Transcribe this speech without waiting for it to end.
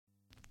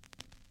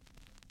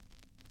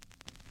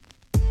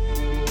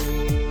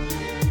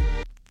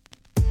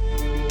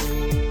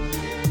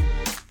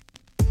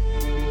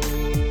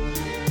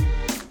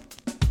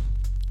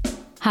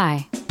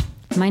Hi,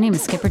 my name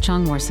is Skipper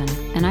Chong Morrison,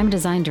 and I'm a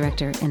design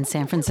director in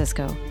San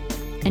Francisco.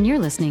 And you're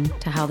listening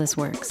to How This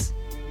Works.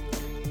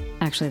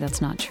 Actually, that's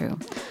not true.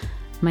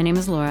 My name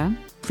is Laura.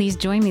 Please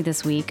join me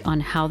this week on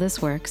How This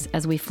Works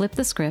as we flip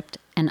the script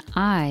and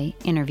I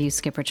interview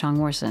Skipper Chong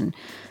Morrison,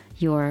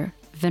 your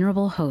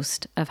venerable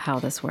host of How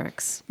This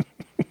Works.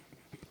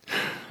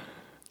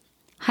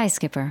 Hi,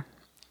 Skipper.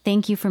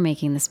 Thank you for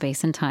making the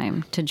space and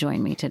time to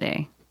join me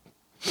today.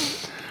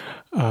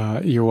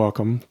 You're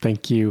welcome.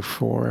 Thank you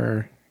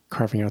for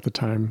carving out the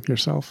time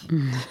yourself.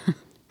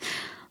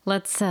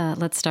 Let's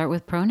start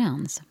with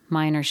pronouns.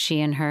 Mine are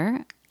she and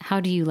her. How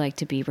do you like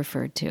to be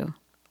referred to?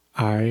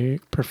 I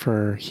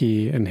prefer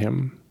he and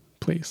him,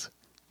 please.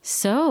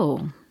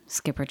 So,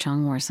 Skipper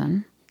Chong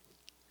Morrison,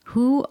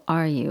 who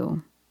are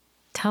you?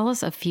 Tell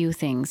us a few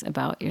things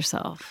about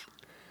yourself.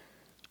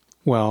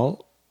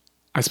 Well,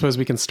 I suppose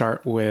we can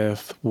start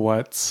with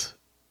what's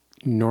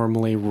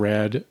normally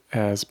read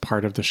as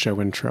part of the show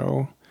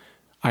intro.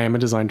 I am a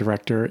design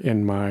director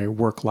in my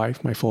work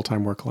life, my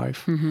full-time work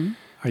life. Mm-hmm.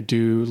 I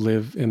do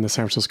live in the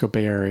San Francisco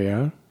Bay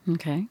Area.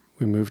 Okay.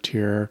 We moved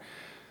here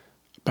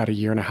about a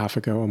year and a half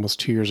ago, almost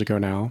 2 years ago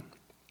now,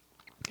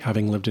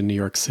 having lived in New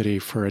York City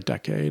for a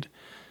decade.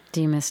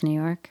 Do you miss New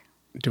York?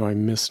 Do I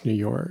miss New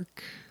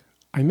York?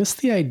 I miss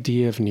the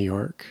idea of New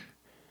York.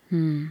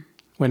 When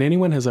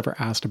anyone has ever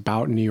asked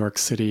about New York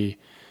City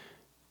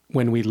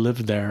when we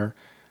lived there,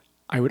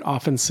 I would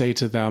often say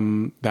to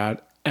them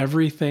that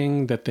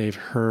everything that they've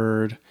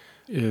heard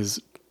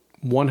is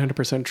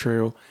 100%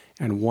 true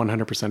and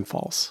 100%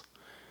 false.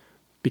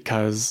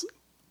 Because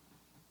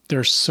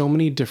there's so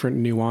many different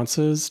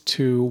nuances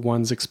to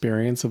one's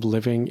experience of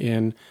living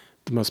in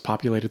the most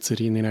populated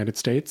city in the United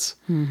States.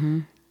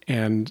 Mm-hmm.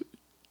 And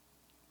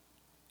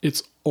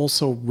it's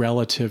also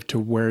relative to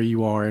where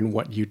you are and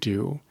what you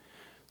do.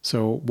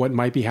 So what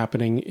might be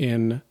happening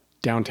in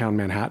downtown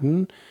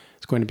Manhattan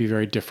is going to be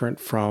very different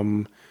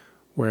from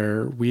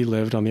where we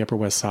lived on the Upper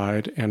West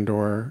Side and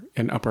or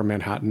in Upper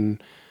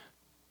Manhattan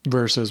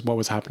versus what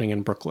was happening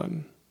in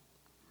Brooklyn.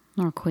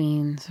 Or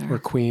Queens. Or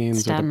Queens or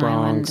the Staten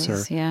Bronx.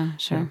 Island yeah,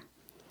 sure. Yeah.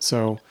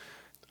 So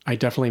I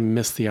definitely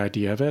miss the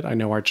idea of it. I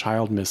know our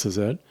child misses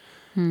it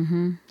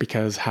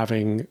because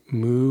having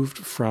moved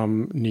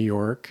from New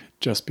York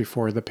just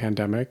before the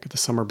pandemic, the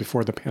summer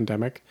before the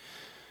pandemic,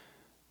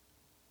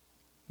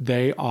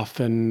 they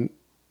often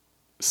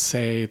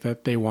say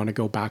that they want to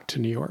go back to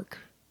New York,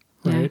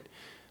 right? Yeah.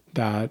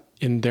 That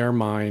in their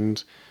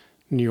mind,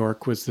 New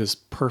York was this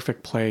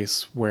perfect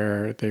place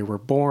where they were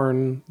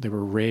born, they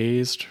were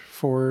raised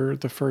for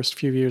the first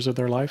few years of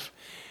their life,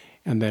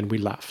 and then we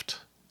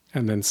left.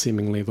 And then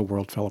seemingly the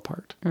world fell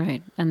apart.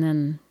 Right. And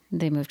then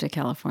they moved to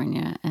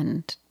California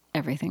and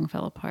everything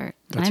fell apart.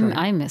 That's right.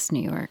 I miss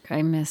New York.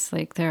 I miss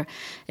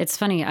it's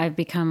funny. I've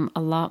become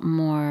a lot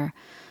more,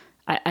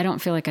 I don't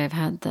feel like I've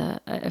had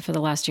for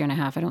the last year and a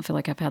half, I don't feel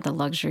like I've had the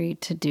luxury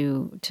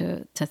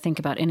to think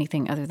about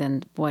anything other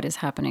than what is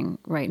happening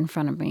right in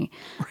front of me.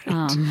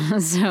 Right.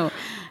 So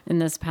in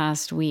this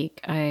past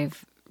week,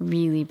 I've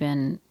really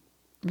been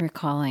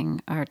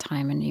recalling our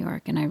time in New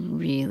York, and I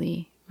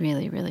really,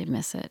 really, really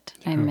miss it.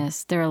 Yeah.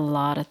 There are a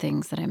lot of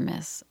things that I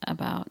miss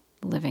about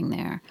living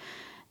there.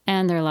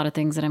 And there are a lot of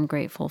things that I'm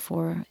grateful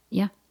for.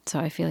 Yeah. So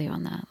I feel you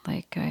on that.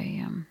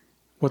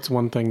 What's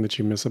one thing that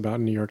you miss about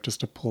New York,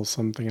 just to pull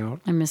something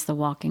out? I miss the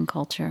walking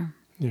culture.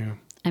 Yeah.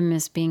 I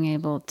miss being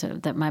able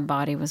that my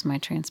body was my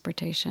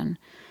transportation,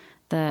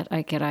 that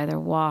I could either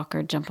walk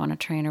or jump on a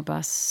train or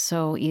bus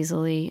so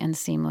easily and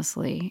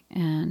seamlessly.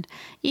 And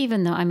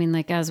even though,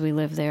 as we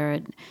lived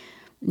there,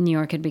 New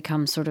York had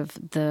become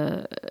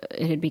the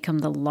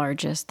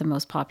largest, the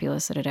most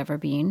populous it had ever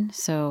been.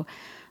 So,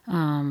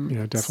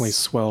 definitely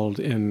swelled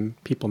in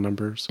people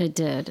numbers. It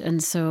did.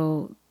 And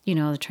so,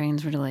 the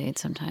trains were delayed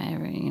sometimes.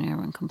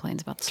 Everyone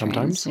complains about the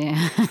sometimes.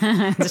 Trains.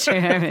 Yeah, that's true.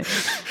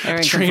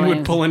 Everyone train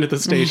would pull into the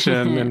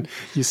station and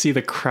you see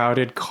the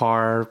crowded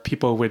car.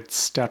 People would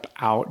step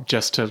out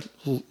just to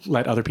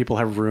let other people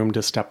have room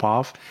to step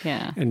off.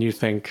 Yeah. And you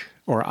think,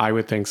 or I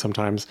would think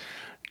sometimes,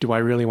 do I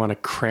really want to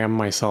cram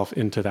myself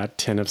into that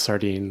tin of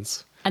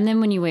sardines? And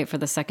then when you wait for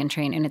the second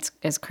train and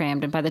it's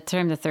crammed, and by the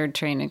time the third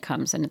train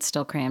comes and it's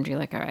still crammed, you're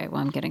like, all right, well,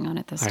 I'm getting on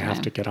it this time. I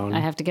have to get on. I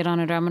have to get on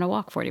it or I'm going to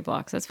walk 40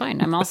 blocks. That's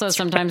fine. I'm also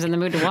sometimes in the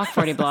mood to walk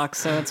 40 blocks,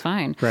 so it's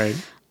fine. Right.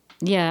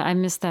 Yeah, I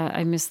miss that.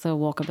 I miss the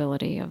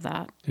walkability of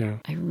that. Yeah.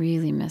 I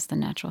really miss the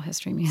Natural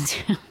History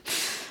Museum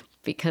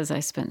because I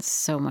spent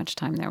so much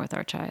time there with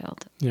our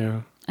child.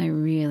 Yeah. I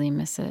really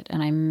miss it.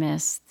 And I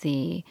miss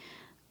the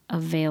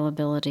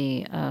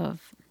availability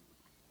of...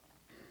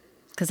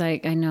 Because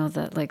I know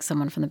that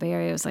someone from the Bay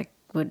Area was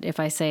if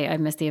I say I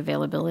miss the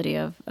availability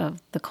of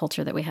the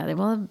culture that we had,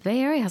 well, the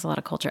Bay Area has a lot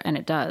of culture, and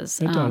it does.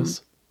 It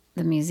does.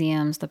 the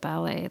museums, the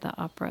ballet, the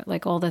opera,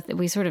 like all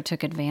we sort of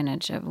took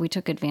advantage of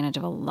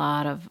a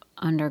lot of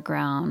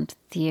underground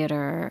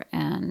theater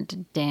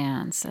and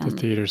dance and the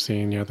theater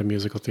scene. Yeah. The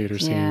musical theater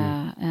scene.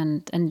 yeah.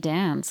 And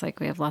dance. Like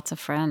we have lots of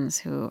friends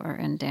who are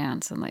in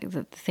dance, and like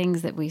the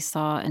things that we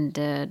saw and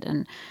did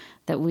and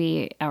that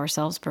we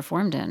ourselves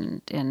performed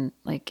in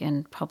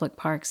public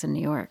parks in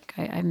New York.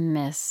 I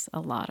miss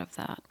a lot of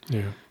that.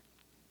 Yeah.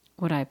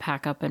 Would I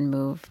pack up and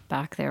move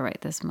back there right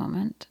this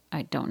moment?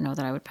 I don't know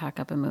that I would pack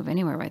up and move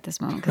anywhere right this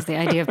moment, because the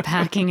idea of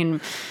packing and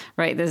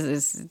I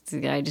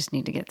just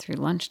need to get through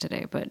lunch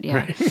today. But yeah.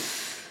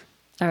 Right.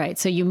 All right.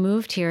 So you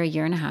moved here a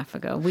year and a half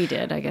ago. We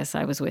did. I guess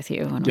I was with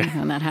you when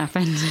that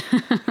happened.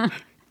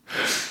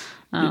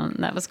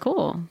 That was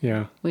cool.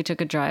 Yeah. We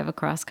took a drive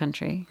across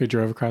country. We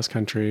drove across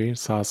country,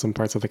 saw some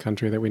parts of the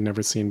country that we'd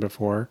never seen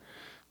before.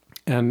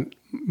 And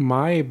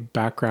my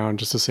background,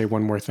 just to say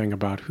one more thing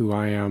about who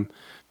I am,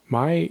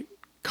 my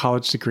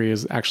college degree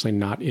is actually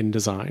not in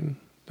design.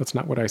 That's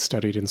not what I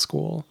studied in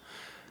school.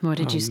 What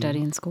did you study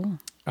in school?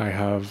 I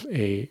have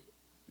a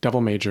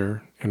double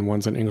major, and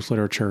one's in English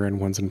literature and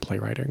one's in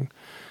playwriting.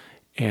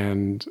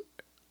 And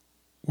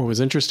what was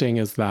interesting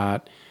is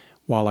that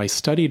while I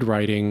studied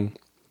writing,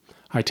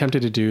 I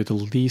attempted to do the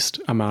least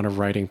amount of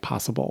writing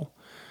possible.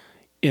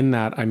 In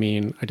that, I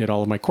mean, I did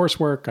all of my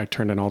coursework, I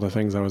turned in all the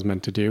things I was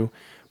meant to do,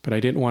 but I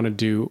didn't want to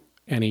do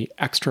any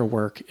extra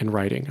work in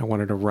writing. I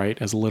wanted to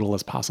write as little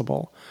as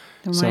possible.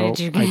 Then why did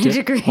you get a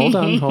degree? Hold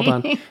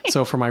on.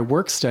 So for my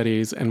work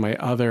studies and my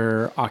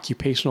other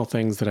occupational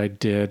things that I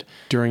did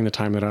during the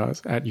time that I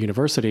was at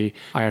university,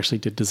 I actually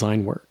did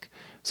design work.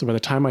 So by the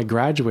time I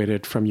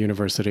graduated from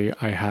university,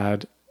 I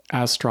had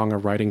as strong a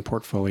writing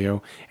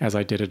portfolio as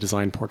I did a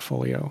design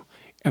portfolio.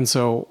 And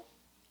so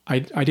I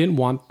didn't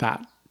want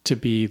that to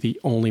be the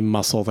only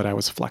muscle that I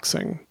was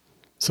flexing.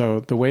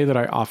 So the way that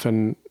I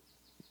often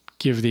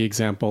give the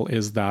example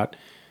is that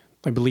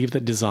I believe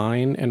that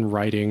design and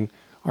writing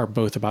are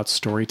both about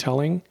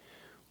storytelling.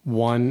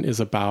 One is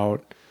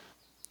about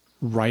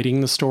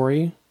writing the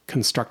story,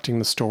 constructing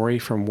the story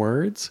from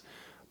words,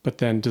 but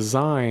then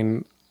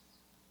design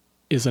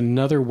is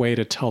another way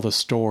to tell the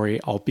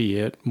story,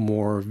 albeit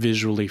more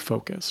visually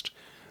focused.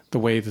 The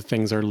way the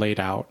things are laid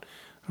out,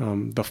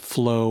 the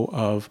flow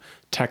of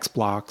text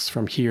blocks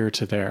from here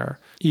to there.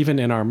 Even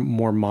in our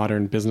more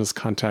modern business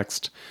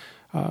context,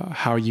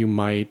 how you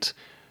might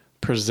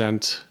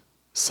present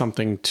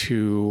something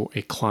to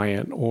a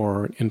client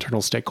or an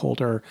internal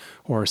stakeholder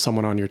or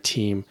someone on your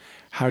team.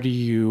 How do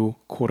you,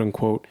 quote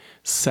unquote,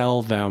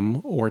 sell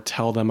them or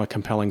tell them a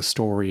compelling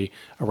story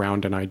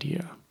around an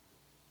idea?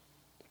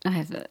 I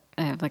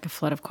have like a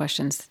flood of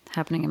questions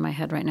happening in my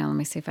head right now. Let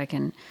me see if I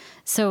can.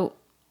 So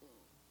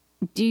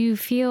do you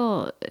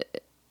feel,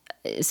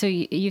 so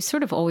you've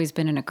sort of always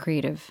been in a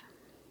creative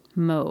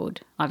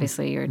mode.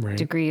 Obviously your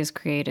degree is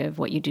creative.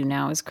 What you do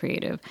now is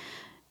creative.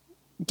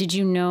 Did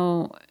you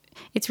know,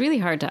 it's really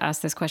hard to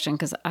ask this question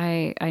because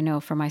I know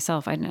for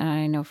myself, and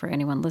I know for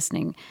anyone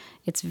listening,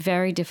 it's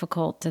very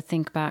difficult to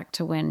think back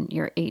to when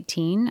you're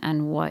 18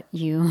 and what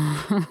you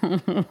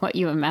what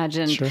you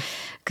imagined. Sure.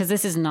 Because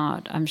this is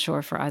not, I'm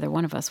sure, for either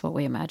one of us what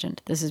we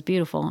imagined. This is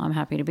beautiful. I'm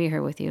happy to be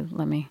here with you.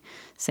 Let me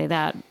say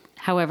that.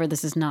 However,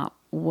 this is not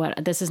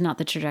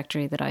the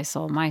trajectory that I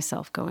saw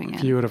myself going in.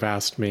 If you would have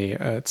asked me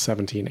at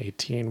 17,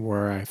 18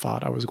 where I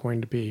thought I was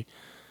going to be,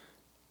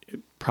 it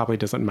probably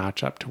doesn't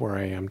match up to where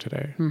I am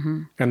today.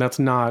 Mm-hmm. And that's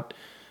not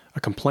a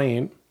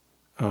complaint.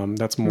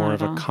 That's more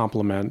of a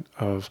compliment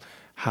of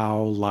how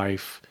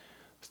life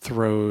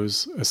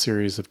throws a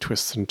series of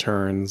twists and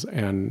turns.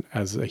 And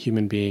as a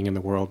human being in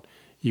the world,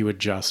 you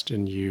adjust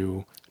and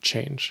you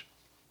change.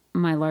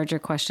 My larger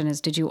question is,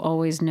 did you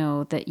always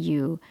know that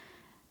you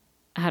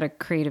had a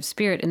creative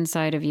spirit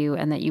inside of you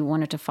and that you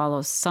wanted to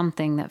follow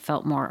something that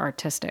felt more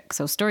artistic?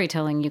 So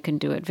storytelling, you can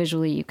do it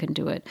visually, you can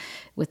do it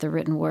with the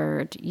written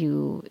word.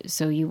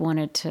 So you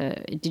wanted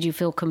to, did you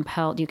feel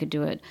compelled you could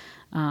do it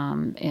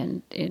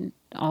in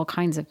all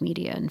kinds of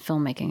media and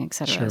filmmaking, et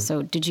cetera? Sure.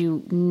 So did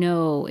you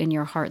know in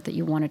your heart that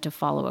you wanted to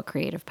follow a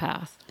creative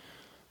path?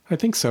 I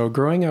think so.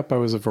 Growing up, I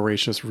was a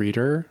voracious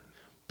reader,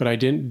 but I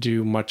didn't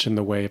do much in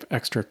the way of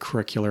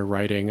extracurricular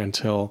writing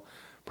until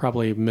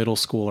probably middle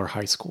school or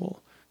high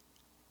school.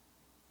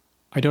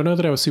 I don't know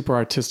that I was super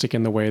artistic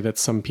in the way that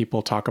some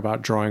people talk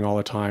about drawing all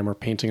the time or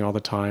painting all the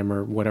time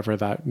or whatever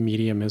that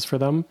medium is for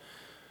them.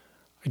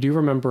 I do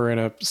remember in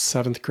a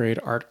 7th grade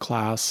art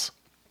class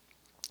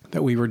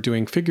that we were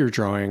doing figure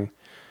drawing,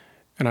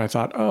 and I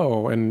thought,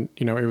 and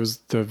it was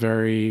the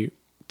very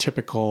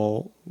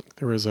typical,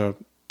 there was a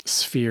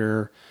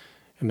sphere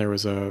and there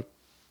was a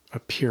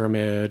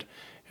pyramid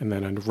and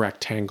then a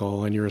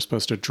rectangle, and you were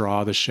supposed to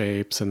draw the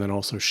shapes and then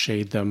also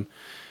shade them.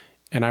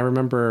 And I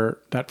remember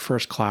that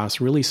first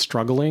class really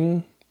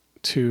struggling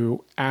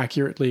to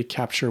accurately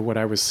capture what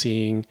I was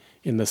seeing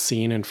in the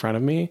scene in front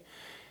of me.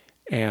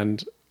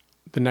 And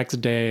the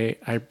next day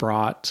I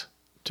brought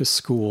to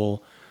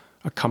school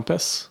a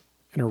compass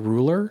and a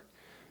ruler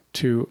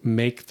to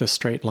make the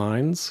straight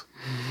lines.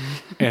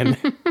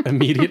 And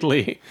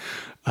immediately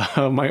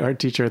My art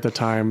teacher at the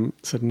time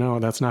said, no,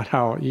 that's not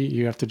how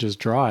you have to just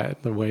draw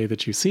it the way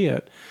that you see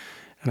it.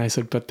 And I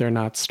said, but they're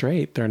not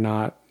straight.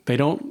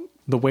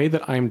 The way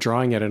that I'm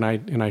drawing it, and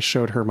I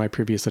showed her my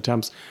previous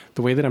attempts,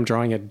 the way that I'm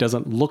drawing it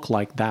doesn't look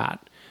like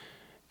that.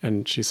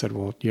 And she said,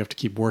 well, you have to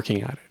keep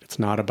working at it. It's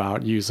not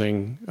about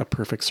using a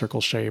perfect circle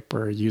shape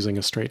or using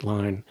a straight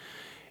line.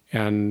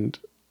 And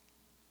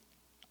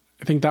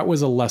I think that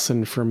was a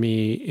lesson for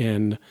me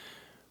in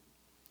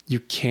you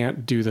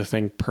can't do the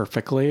thing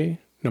perfectly,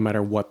 no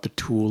matter what the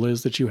tool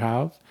is that you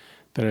have,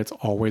 that it's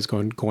always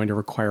going to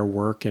require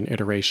work and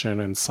iteration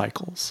and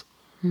cycles.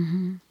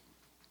 Mm-hmm.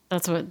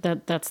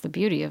 That's the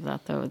beauty of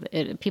that, though.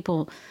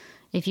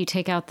 If you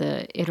take out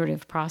the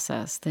iterative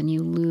process, then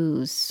you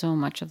lose so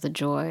much of the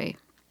joy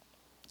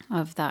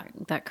of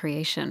that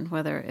creation,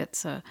 whether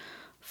it's a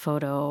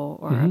photo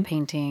or a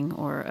painting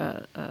or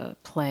a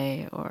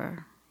play,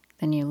 or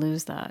then you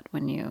lose that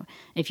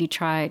if you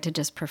try to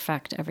just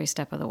perfect every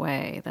step of the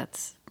way.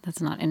 That's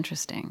not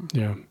interesting.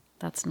 Yeah,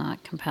 that's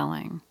not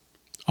compelling.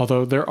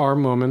 Although there are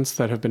moments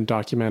that have been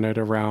documented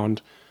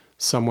around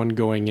someone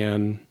going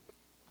in,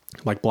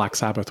 like Black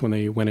Sabbath, when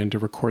they went in to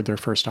record their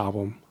first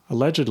album.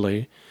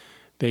 Allegedly,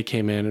 they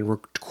came in and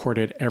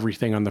recorded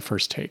everything on the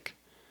first take,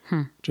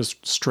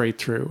 just straight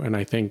through. And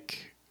I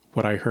think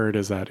what I heard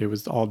is that it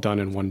was all done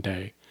in one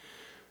day.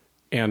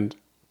 And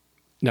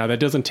now that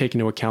doesn't take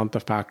into account the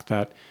fact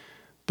that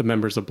the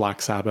members of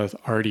Black Sabbath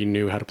already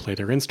knew how to play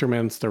their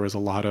instruments. There was a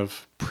lot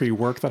of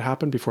pre-work that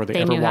happened before they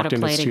ever walked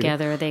into the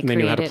studio. They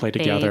knew how to play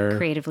together. They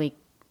creatively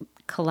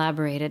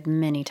collaborated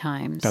many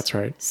times. That's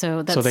right.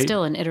 So that's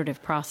still an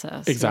iterative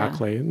process.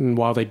 Exactly. Yeah. And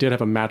while they did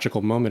have a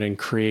magical moment in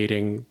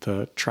creating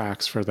the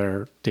tracks for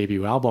their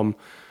debut album,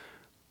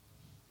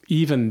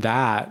 even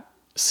that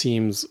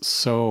seems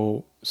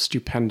so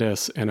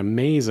stupendous and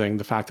amazing.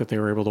 The fact that they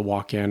were able to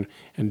walk in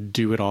and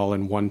do it all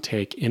in one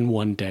take, in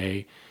one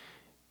day,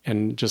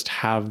 and just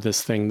have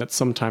this thing that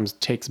sometimes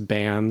takes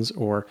bands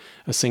or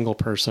a single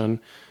person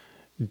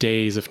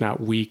days, if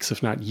not weeks,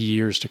 if not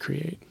years to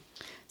create.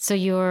 So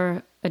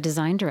you're a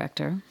design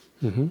director.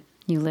 Mm-hmm.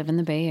 You live in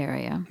the Bay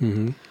Area.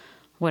 Mm-hmm.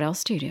 What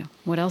else do you do?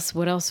 What else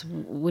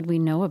would we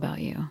know about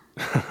you?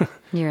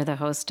 You're the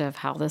host of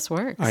How This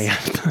Works. I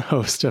am the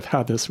host of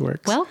How This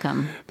Works.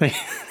 Welcome.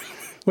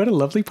 What a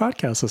lovely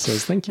podcast this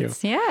is. Thank you.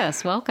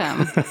 Yes,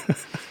 welcome.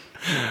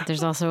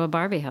 There's also a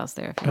Barbie house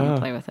there if you want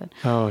to play with it.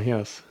 Oh,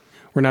 yes.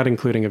 We're not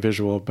including a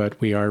visual, but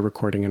we are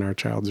recording in our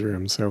child's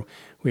room. So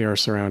we are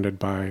surrounded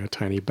by a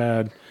tiny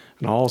bed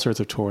and all sorts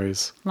of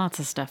toys. Lots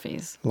of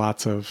stuffies.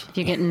 Lots of. If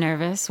you get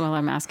nervous while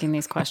I'm asking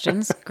these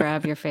questions,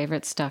 grab your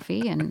favorite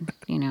stuffy and,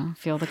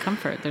 feel the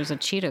comfort. There's a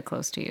cheetah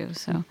close to you.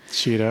 So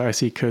cheetah. I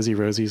see Cozy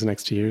Rosie's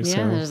next to you. Yeah,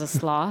 so. There's a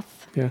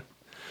sloth. Yeah.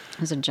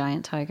 There's a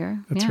giant tiger.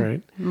 That's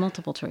right.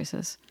 Multiple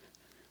choices.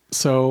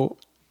 So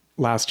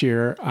last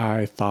year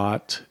I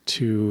thought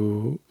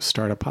to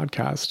start a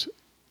podcast.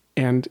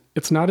 And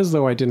it's not as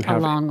though I didn't have...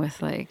 Along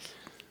with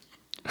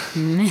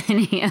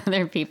many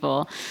other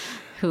people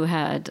who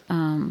had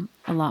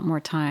a lot more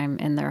time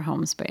in their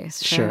home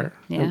space. Sure.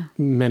 Yeah.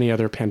 Many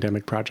other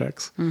pandemic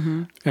projects.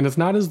 Mm-hmm. And it's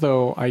not as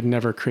though I'd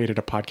never created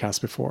a podcast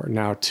before.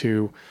 Now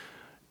to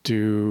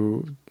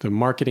do the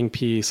marketing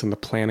piece and the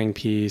planning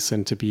piece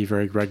and to be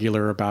very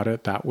regular about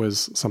it, that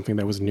was something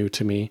that was new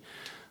to me.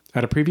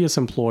 At a previous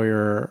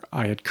employer,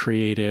 I had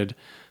created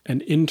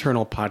an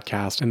internal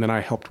podcast, and then I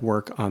helped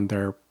work on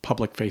their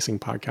public-facing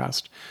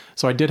podcast.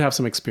 So I did have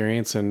some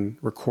experience in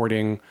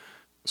recording,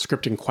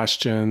 scripting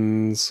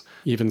questions,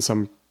 even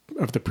some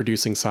of the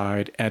producing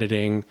side,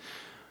 editing.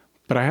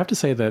 But I have to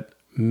say that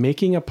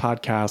making a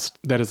podcast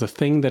that is a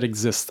thing that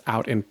exists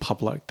out in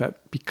public,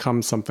 that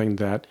becomes something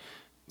that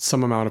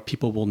some amount of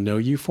people will know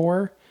you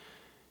for,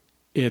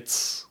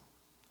 it's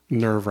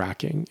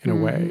nerve-wracking in a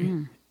way.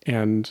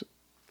 And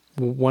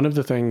one of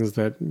the things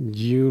that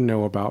you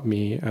know about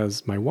me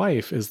as my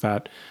wife is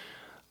that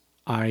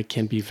I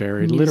can be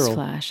very literal.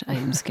 Newsflash, I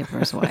am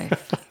Skipper's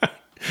wife.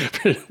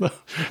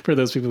 For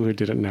those people who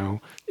didn't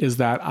know, is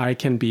that I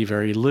can be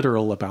very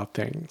literal about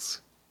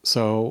things.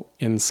 So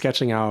in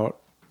sketching out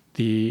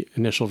the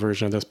initial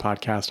version of this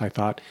podcast, I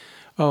thought,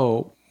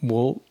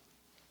 we'll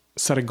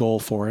set a goal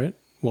for it.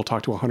 We'll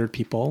talk to 100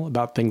 people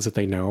about things that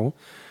they know.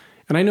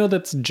 And I know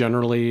that's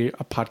generally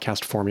a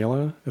podcast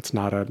formula. It's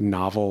not a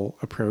novel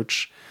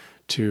approach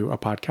to a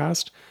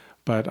podcast,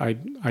 but I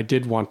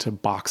did want to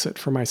box it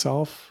for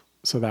myself.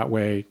 So that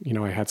way,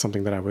 I had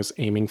something that I was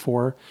aiming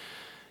for,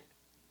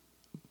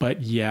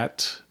 but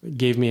yet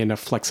gave me enough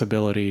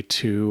flexibility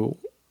to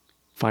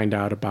find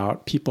out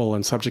about people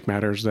and subject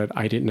matters that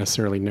I didn't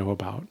necessarily know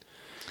about.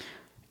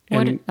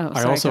 And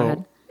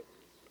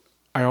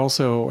I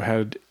also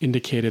had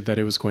indicated that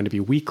it was going to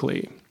be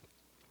weekly.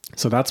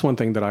 So that's one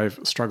thing that I've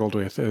struggled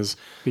with, is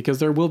because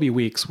there will be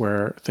weeks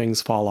where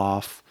things fall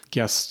off,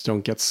 guests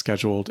don't get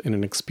scheduled in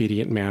an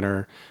expedient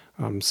manner,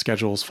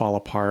 schedules fall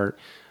apart,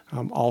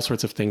 all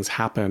sorts of things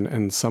happen.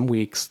 And some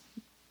weeks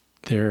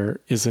there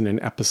isn't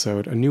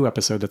a new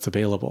episode that's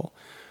available.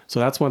 So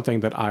that's one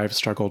thing that I've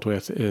struggled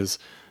with, is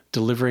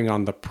delivering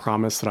on the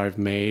promise that I've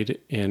made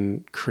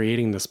in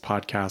creating this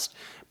podcast,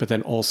 but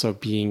then also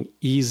being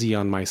easy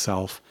on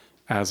myself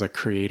as a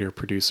creator,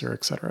 producer,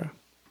 etc.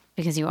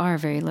 Because you are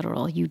very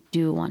literal. You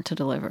do want to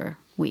deliver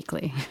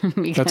weekly.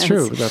 That's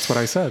true. That's what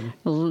I said.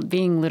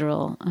 Being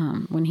literal,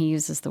 when he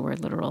uses the word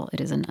literal,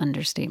 it is an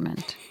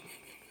understatement.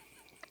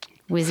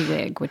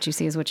 WYSIWYG, what you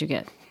see is what you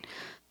get.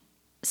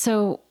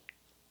 So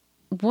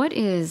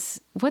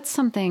what's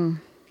something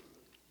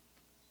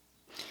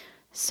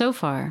so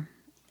far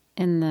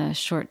in the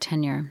short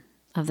tenure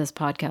of this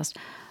podcast,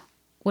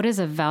 what is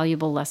a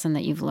valuable lesson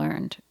that you've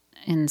learned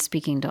in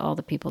speaking to all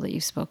the people that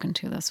you've spoken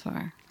to thus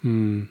far?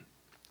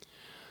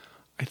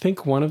 I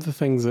think one of the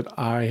things that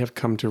I have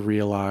come to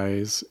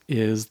realize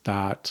is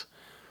that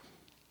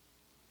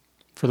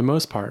for the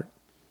most part,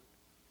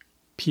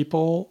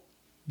 people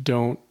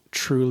don't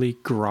truly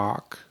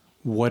grok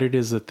what it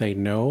is that they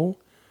know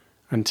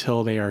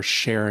until they are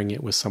sharing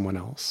it with someone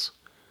else.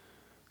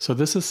 So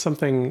this is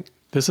something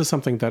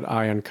that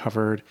I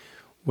uncovered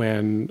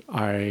when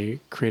I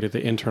created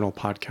the internal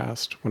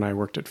podcast when I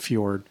worked at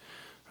Fjord.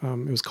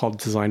 It was called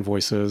Design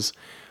Voices.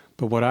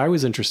 But what I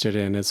was interested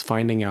in is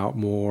finding out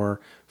more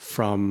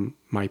from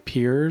my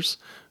peers,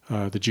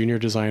 the junior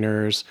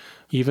designers,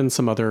 even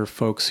some other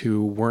folks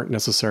who weren't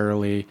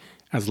necessarily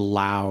as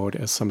loud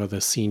as some of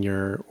the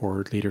senior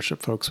or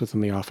leadership folks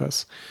within the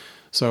office.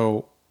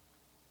 So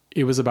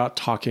it was about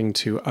talking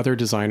to other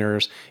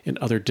designers in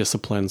other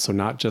disciplines. So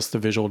not just the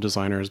visual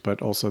designers,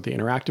 but also the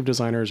interactive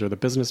designers or the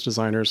business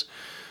designers,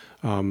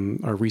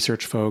 or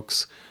research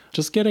folks,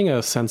 just getting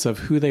a sense of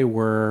who they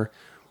were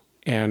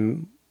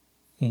and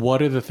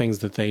what are the things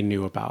that they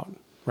knew about,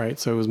 right?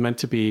 So it was meant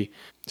to be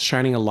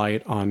shining a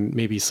light on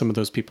maybe some of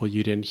those people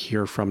you didn't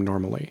hear from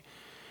normally.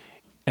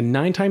 And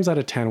 9 times out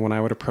of 10, when I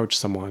would approach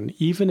someone,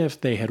 even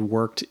if they had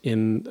worked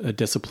in a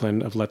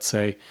discipline of, let's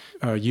say,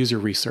 user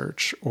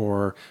research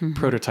or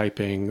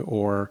prototyping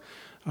or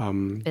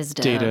biz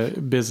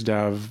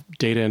dev,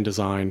 data and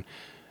design,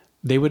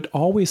 they would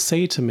always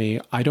say to me,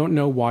 I don't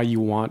know why you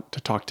want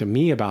to talk to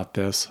me about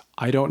this.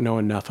 I don't know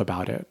enough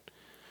about it.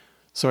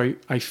 So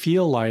I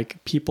feel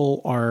like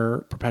people are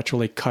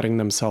perpetually cutting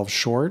themselves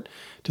short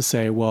to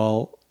say,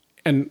 well,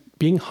 and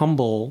being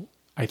humble,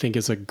 I think,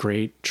 is a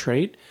great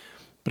trait.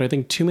 But I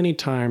think too many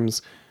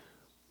times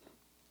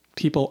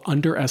people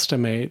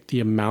underestimate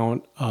the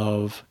amount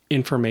of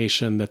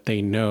information that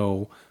they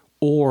know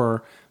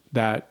or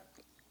that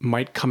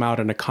might come out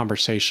in a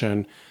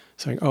conversation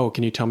saying, oh,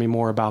 can you tell me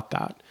more about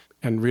that?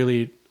 And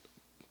really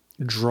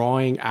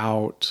drawing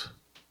out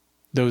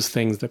those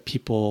things that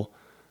people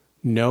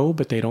know,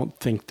 but they don't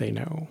think they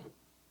know.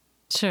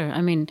 Sure.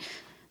 I mean,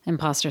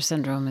 imposter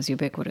syndrome is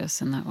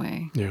ubiquitous in that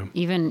way. Yeah.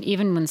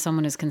 Even when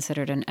someone is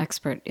considered an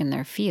expert in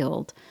their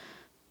field,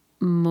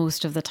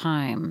 most of the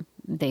time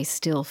they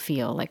still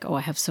feel like, oh,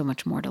 I have so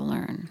much more to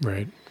learn.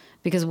 Right.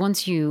 Because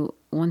once you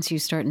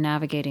start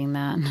navigating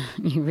that,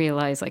 you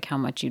realize like how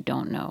much you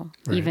don't know,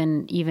 right.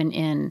 even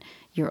in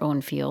your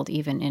own field,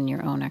 even in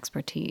your own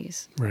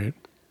expertise. Right.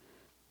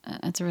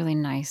 That's a really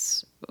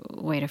nice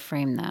way to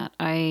frame that.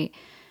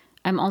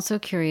 I'm also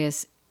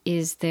curious,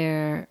 have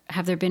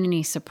there been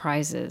any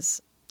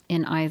surprises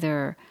in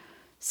either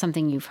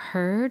something you've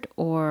heard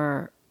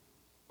or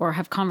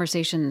have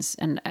conversations,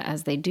 and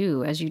as they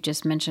do, as you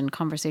just mentioned,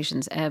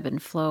 conversations ebb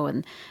and flow,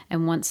 and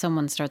once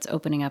someone starts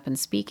opening up and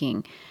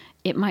speaking,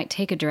 it might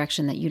take a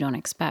direction that you don't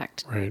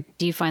expect. Right.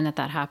 Do you find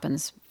that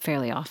happens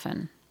fairly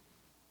often?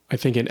 I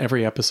think in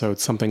every episode,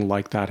 something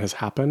like that has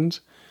happened.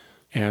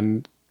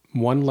 And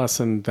one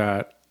lesson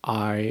that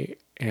I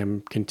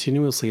am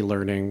continuously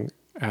learning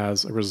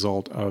as a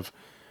result of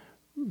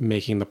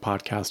making the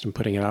podcast and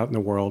putting it out in the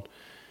world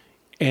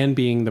and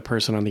being the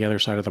person on the other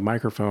side of the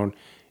microphone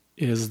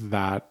is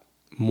that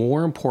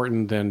more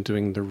important than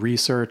doing the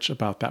research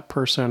about that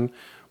person,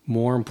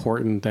 more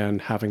important than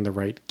having the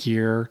right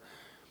gear,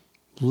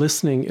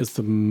 listening is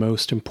the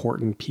most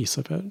important piece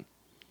of it.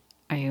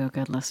 Are you a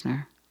good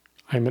listener?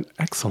 I'm an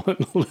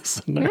excellent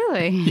listener.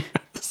 Really?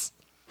 Yes.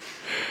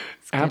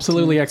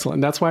 Absolutely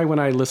excellent. That's why when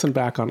I listen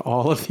back on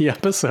all of the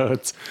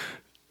episodes,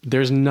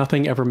 there's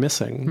nothing ever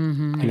missing.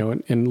 Mm-hmm. You know,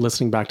 in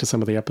listening back to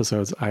some of the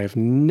episodes, I have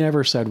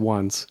never said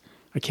once,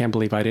 I can't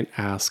believe I didn't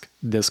ask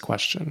this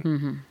question.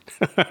 Mm-hmm.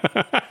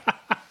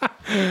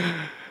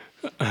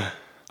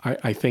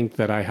 I think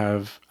that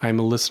I'm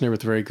a listener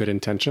with very good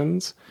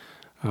intentions.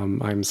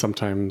 I'm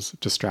sometimes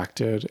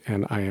distracted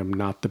and I am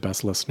not the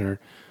best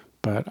listener,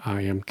 but I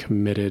am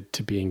committed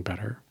to being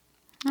better.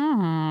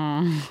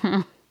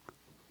 Oh.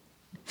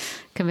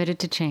 Committed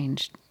to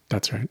change.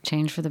 That's right.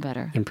 Change for the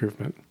better.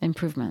 Improvement.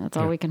 That's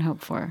all we can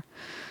hope for.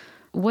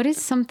 This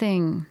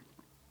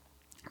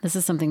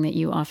is something that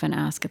you often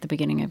ask at the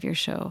beginning of your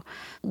show.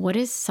 What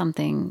is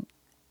something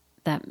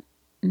that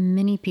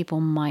many people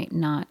might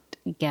not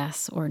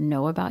guess or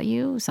know about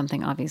you?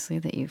 Something obviously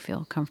that you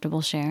feel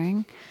comfortable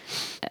sharing.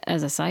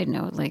 As a side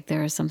note, like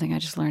there is something I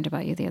just learned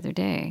about you the other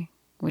day,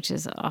 which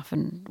is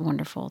often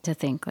wonderful to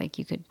think like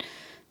you could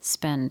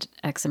spend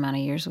X amount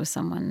of years with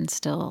someone and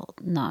still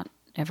not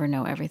ever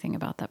know everything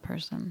about that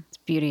person. It's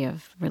the beauty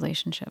of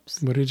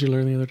relationships. What did you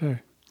learn the other day?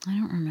 I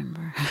don't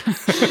remember.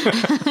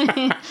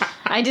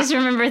 I just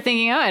remember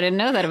thinking, oh, I didn't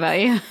know that about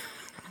you.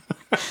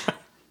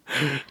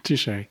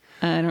 Touche. I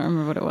don't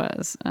remember what it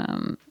was.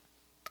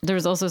 There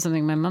was also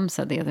something my mom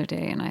said the other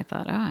day, and I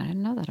thought, oh, I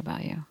didn't know that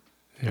about you.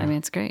 Yeah. I mean,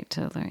 it's great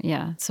to learn.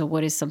 Yeah. So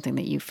what is something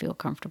that you feel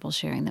comfortable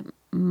sharing that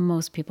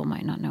most people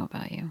might not know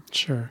about you?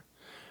 Sure.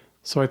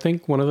 So I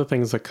think one of the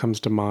things that comes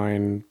to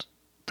mind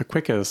the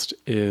quickest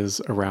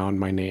is around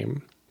my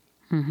name.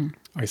 Mm-hmm.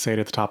 I say it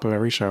at the top of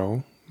every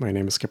show. My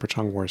name is Skipper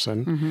Chong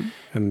Worson. Mm-hmm.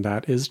 And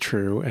that is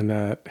true. And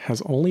that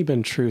has only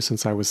been true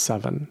since I was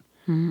 7.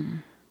 Mm-hmm.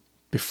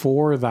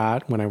 Before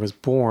that, when I was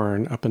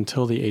born, up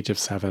until the age of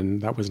 7,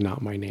 that was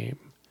not my name.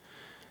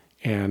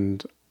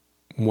 And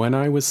when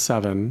I was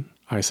 7,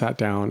 I sat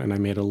down and I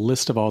made a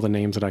list of all the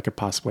names that I could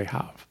possibly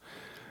have.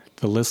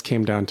 The list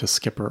came down to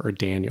Skipper or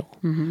Daniel.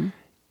 Mm-hmm.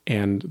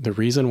 And the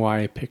reason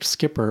why I picked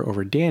Skipper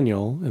over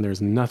Daniel, and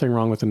there's nothing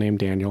wrong with the name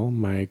Daniel.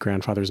 My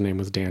grandfather's name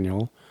was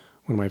Daniel.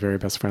 One of my very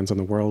best friends in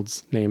the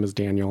world's name is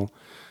Daniel.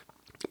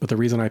 But the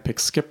reason I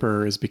picked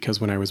Skipper is because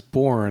when I was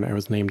born, I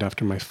was named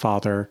after my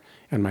father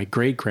and my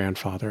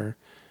great-grandfather,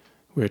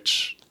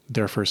 which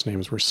their first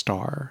names were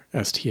Starr,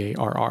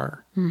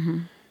 S-T-A-R-R. Mm-hmm.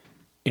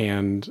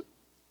 And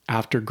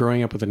after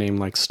growing up with a name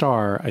like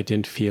Starr, I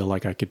didn't feel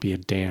like I could be a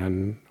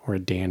Dan or a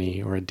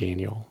Danny or a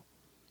Daniel.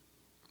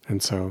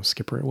 And so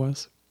Skipper it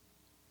was.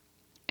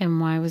 And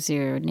why was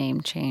your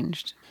name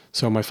changed?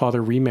 So my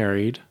father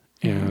remarried,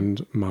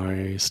 and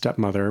my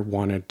stepmother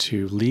wanted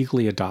to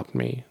legally adopt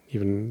me,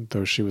 even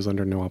though she was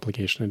under no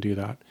obligation to do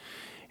that.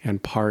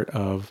 And part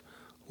of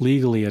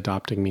legally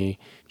adopting me,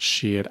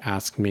 she had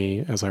asked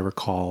me, as I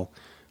recall,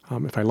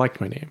 if I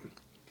liked my name.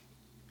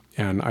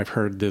 And I've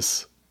heard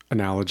this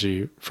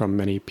analogy from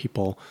many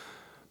people,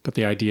 but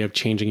the idea of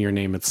changing your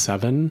name at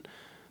 7,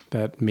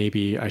 that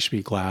maybe I should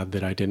be glad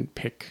that I didn't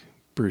pick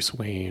Bruce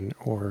Wayne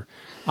or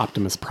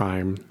Optimus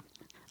Prime.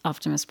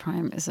 Optimus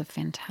Prime is a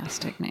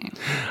fantastic name.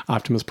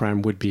 Optimus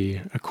Prime would be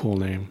a cool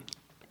name.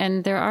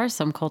 And there are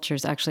some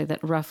cultures actually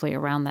that roughly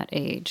around that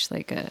age,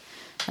 like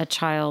a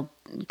child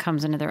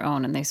comes into their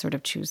own and they sort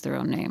of choose their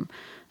own name.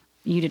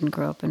 You didn't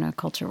grow up in a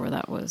culture where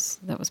that was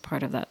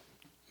part of that.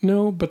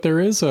 No, but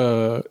there is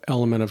a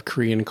element of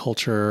Korean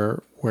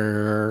culture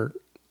where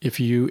if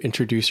you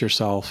introduce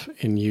yourself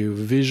and you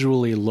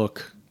visually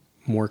look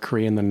more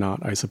Korean than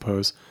not, I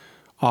suppose,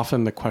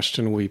 often the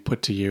question will be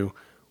put to you,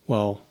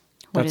 well,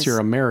 that's your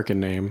American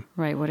name.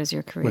 Right. What is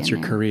your Korean name? What's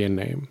your Korean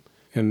name?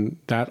 And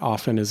that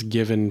often is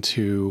given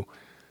to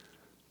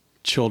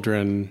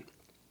children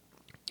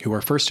who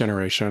are first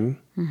generation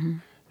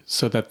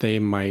so that they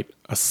might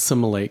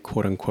assimilate,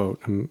 quote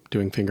unquote, I'm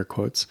doing finger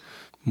quotes,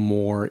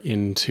 more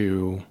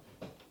into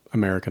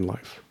American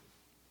life.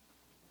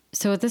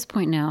 So at this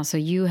point now, so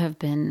you have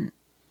been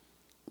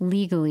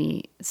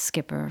legally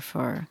Skipper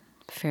for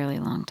a fairly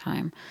long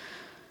time.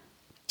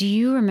 Do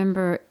you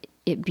remember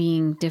it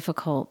being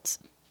difficult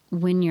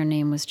when your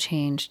name was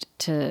changed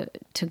to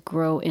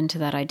grow into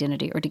that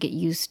identity or to get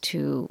used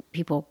to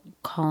people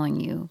calling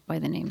you by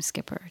the name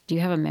Skipper? Do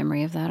you have a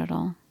memory of that at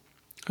all?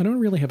 I don't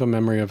really have a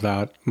memory of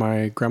that.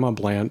 My grandma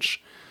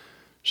Blanche,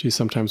 she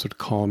sometimes would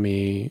call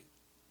me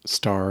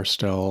Starr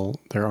still.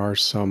 There are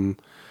some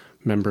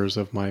members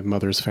of my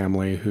mother's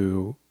family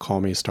who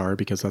call me Starr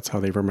because that's how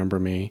they remember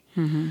me.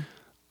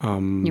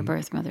 Mm-hmm. Your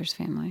birth mother's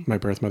family. My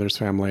birth mother's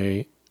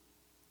family.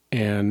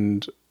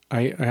 And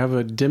I have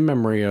a dim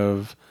memory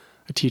of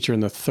a teacher in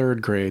the 3rd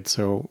grade.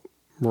 So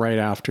right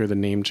after the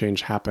name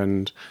change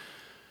happened,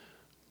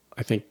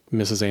 I think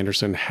Mrs.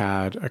 Anderson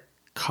had a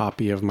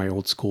copy of my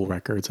old school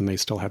records and they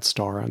still had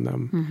Starr on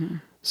them. Mm-hmm.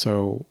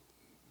 So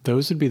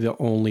those would be the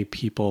only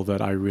people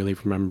that I really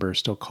remember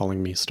still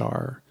calling me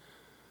Starr.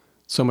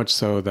 So much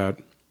so that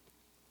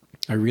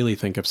I really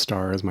think of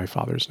Starr as my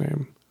father's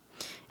name.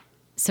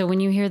 So when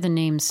you hear the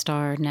name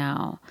Starr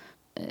now,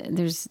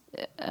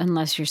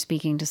 unless you're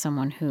speaking to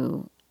someone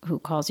who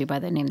calls you by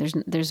that name,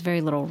 there's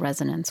very little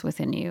resonance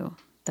within you.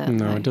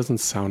 It doesn't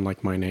sound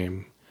like my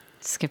name.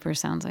 Skipper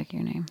sounds like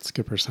your name.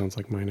 Skipper sounds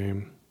like my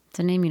name. It's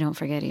a name you don't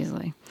forget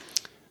easily.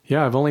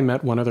 Yeah, I've only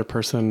met one other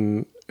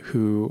person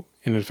who,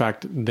 and in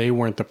fact, they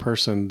weren't the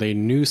person. They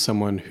knew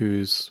someone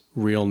whose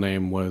real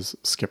name was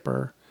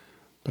Skipper,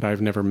 but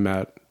I've never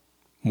met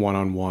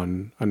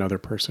one-on-one another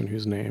person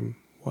whose name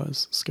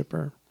was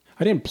Skipper.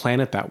 I didn't plan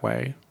it that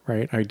way,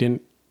 right? I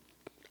didn't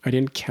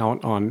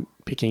count on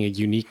picking a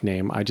unique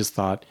name. I just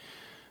thought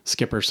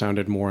Skipper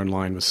sounded more in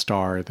line with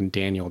Starr than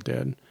Daniel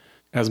did.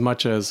 As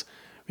much as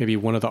maybe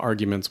one of the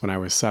arguments when I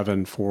was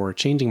 7 for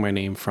changing my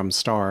name from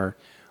Starr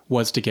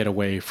was to get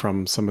away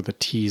from some of the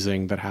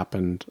teasing that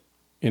happened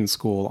in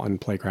school on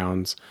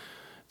playgrounds.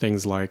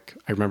 Things like,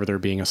 I remember there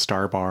being a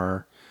Star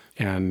Bar,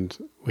 and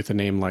with a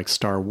name like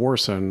Starr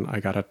Worson, I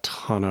got a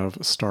ton of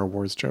Star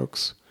Wars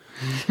jokes.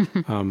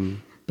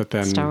 But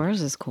then Star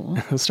Wars is cool.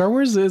 Star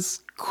Wars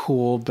is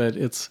cool, but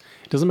it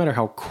doesn't matter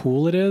how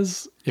cool it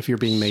is if you're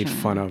being made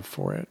fun of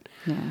for it.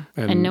 Yeah.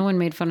 And no one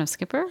made fun of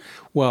Skipper?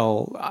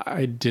 Well,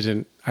 I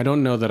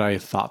don't know that I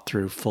thought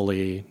through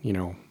fully,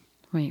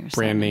 Well, you're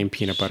brand 7. name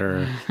peanut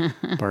butter,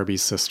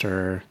 Barbie's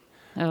sister.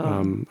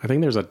 Oh. I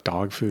think there's a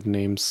dog food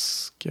named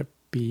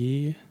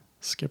Skippy,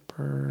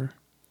 Skipper.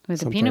 With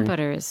the something. peanut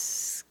butter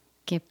is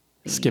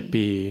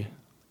Skippy,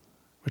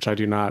 which I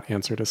do not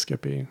answer to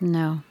Skippy.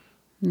 No.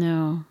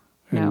 And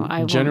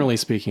I generally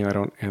speaking, I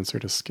don't answer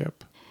to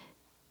Skip.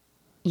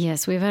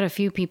 Yes, we've had a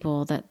few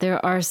people that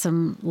there are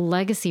some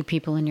legacy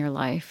people in your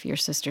life, your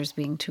sisters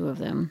being 2 of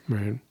them,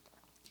 Right.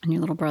 and your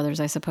little brothers,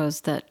 I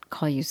suppose, that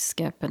call you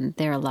Skip, and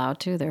they're allowed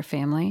to, their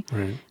family.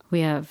 Right. We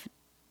have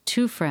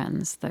 2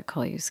 friends that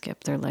call you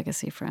Skip, they're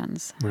legacy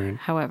friends. Right.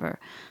 However,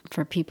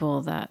 for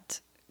people that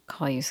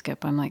call you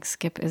Skip, I'm like,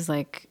 Skip is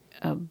like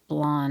a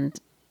blonde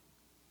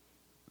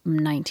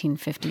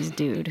 1950s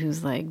dude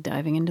who's like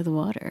diving into the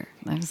water.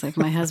 I was like,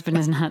 my husband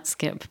is not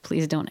Skip.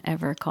 Please don't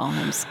ever call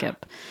him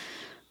Skip.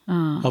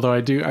 Although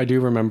I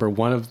do remember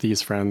one of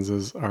these friends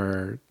is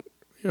a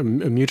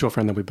mutual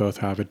friend that we both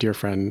have, a dear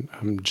friend,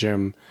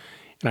 Jim.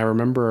 And I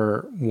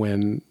remember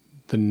when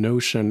the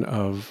notion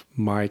of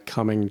my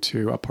coming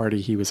to a party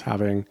he was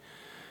having,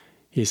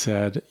 he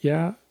said,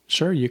 yeah,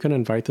 sure, you can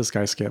invite this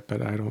guy Skip,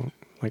 but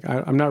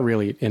I'm not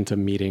really into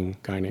meeting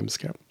a guy named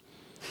Skip.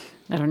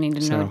 I don't need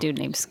to know a dude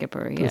named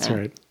Skipper. Yeah. That's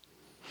right.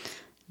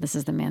 This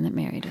is the man that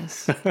married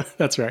us.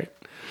 That's right.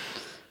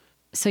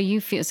 So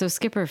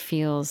Skipper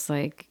feels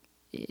like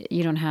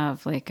you don't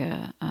have like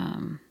a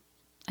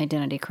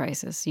identity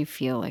crisis. You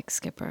feel like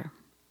Skipper.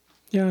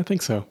 Yeah, I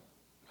think so.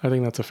 I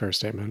think that's a fair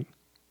statement.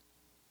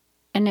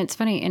 And it's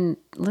funny, in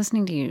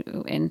listening to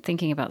you and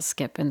thinking about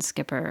Skip and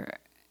Skipper,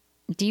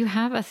 do you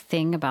have a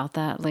thing about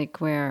that?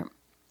 Like when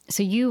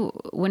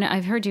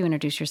I've heard you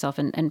introduce yourself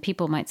and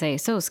people might say,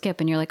 so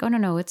Skip, and you're like, oh,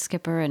 no, it's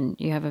Skipper. And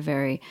you have a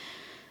very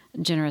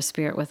generous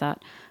spirit with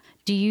that.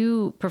 Do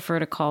you prefer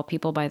to call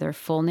people by their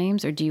full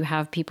names, or do you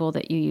have people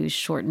that you use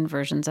shortened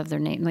versions of their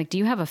name? Like, do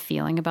you have a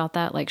feeling about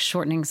that? Like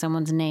shortening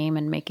someone's name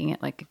and making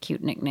it like a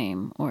cute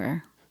nickname,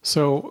 or?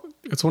 So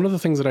it's one of the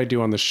things that I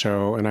do on the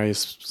show, and I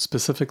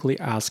specifically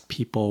ask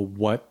people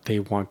what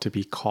they want to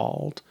be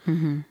called.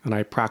 Mm-hmm. And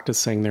I practice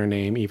saying their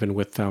name even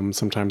with them.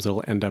 Sometimes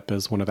it'll end up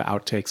as one of the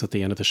outtakes at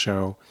the end of the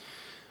show.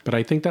 But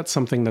I think that's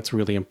something that's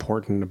really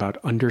important about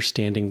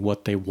understanding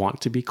what they want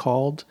to be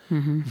called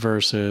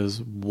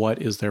versus what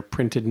is their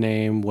printed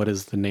name, what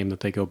is the name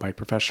that they go by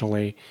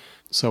professionally.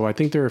 So I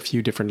think there are a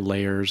few different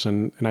layers,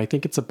 and I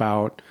think it's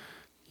about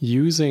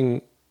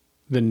using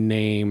the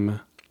name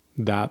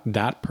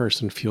that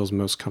person feels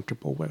most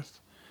comfortable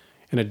with.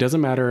 And it doesn't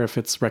matter if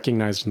it's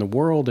recognized in the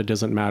world. It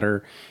doesn't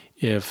matter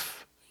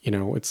if,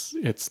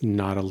 it's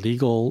not a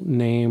legal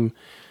name.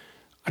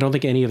 I don't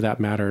think any of that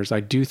matters. I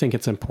do think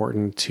it's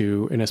important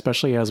to, and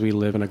especially as we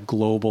live in a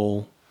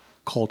global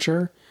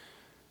culture,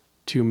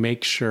 to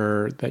make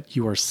sure that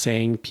you are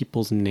saying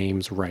people's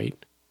names right.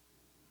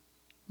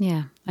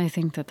 Yeah, I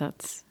think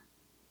that's,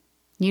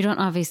 there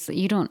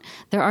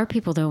are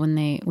people though,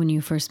 when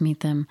you first meet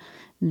them,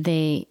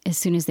 as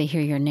soon as they hear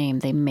your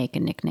name, they make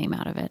a nickname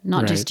out of it.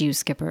 Not just you,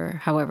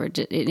 Skipper, however,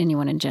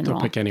 anyone in general.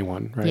 They'll pick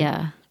anyone, right?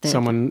 Yeah.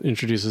 Someone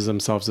introduces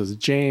themselves as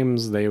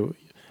James, they're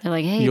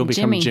like, hey, you'll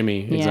become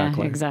Jimmy.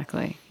 Exactly. Yeah,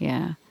 exactly.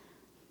 Yeah.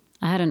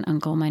 I had an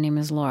uncle. My name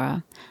is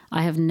Laura.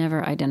 I have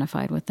never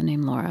identified with the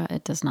name Laura.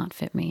 It does not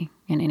fit me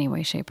in any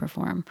way, shape, or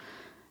form.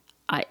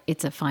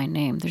 It's a fine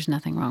name. There's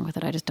nothing wrong with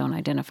it. I just don't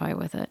identify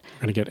with it.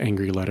 I'm going to get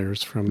angry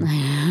letters from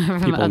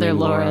from other Lauras.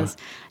 Laura.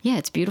 Yeah,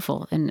 it's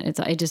beautiful. And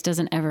it just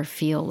doesn't ever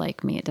feel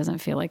like me. It doesn't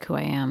feel like who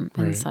I am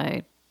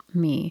inside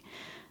me.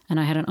 And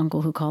I had an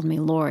uncle who called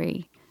me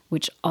Lori,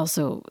 which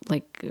also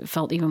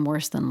felt even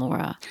worse than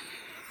Laura.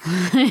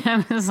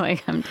 I was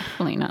like, I'm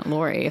definitely not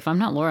Lori. If I'm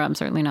not Laura, I'm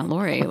certainly not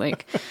Lori.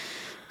 Like,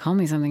 call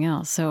me something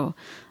else. So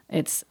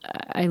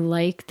I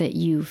like that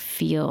you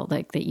feel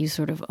like that you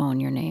sort of own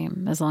your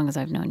name, as long as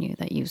I've known you,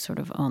 that you sort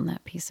of own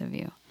that piece of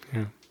you.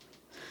 Yeah.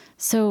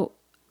 So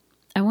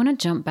I want to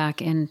jump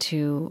back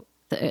into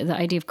the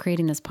idea of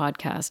creating this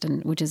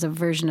podcast, which is a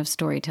version of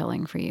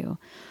storytelling for you.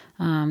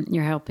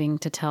 You're helping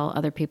to tell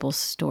other people's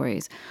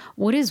stories.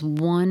 What is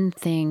one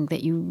thing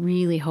that you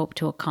really hope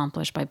to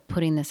accomplish by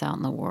putting this out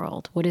in the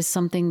world? What is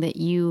something that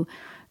you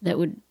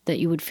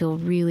would feel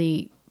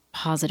really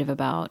positive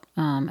about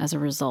as a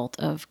result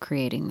of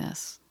creating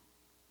this?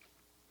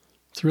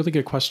 It's a really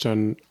good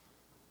question.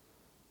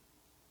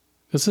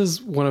 This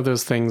is one of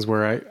those things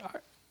where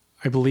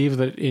I believe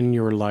that in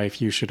your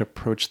life you should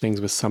approach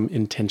things with some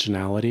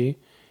intentionality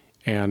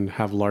and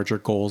have larger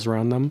goals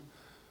around them.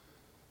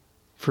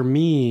 For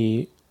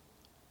me,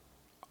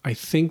 I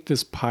think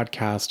this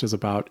podcast is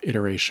about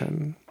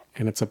iteration,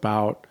 and it's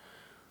about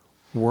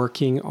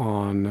working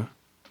on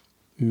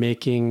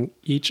making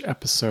each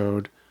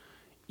episode,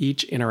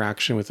 each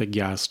interaction with a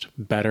guest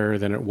better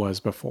than it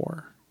was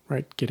before,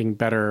 right? Getting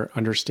better,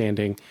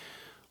 understanding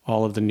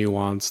all of the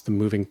nuance, the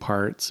moving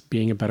parts,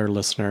 being a better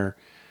listener.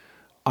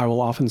 I will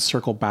often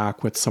circle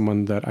back with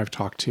someone that I've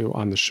talked to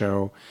on the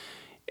show,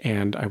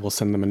 and I will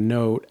send them a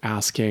note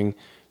asking,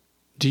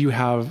 do you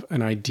have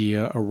an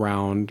idea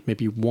around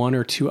maybe one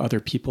or two other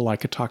people I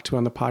could talk to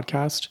on the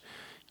podcast?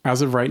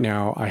 As of right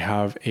now, I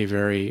have a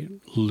very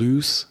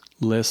loose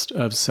list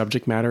of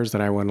subject matters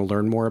that I want to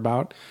learn more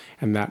about,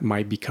 and that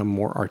might become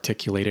more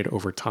articulated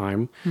over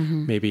time,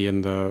 maybe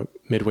in the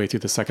midway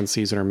through the second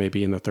season or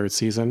maybe in the third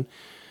season.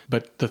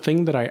 But the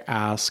thing that I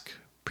ask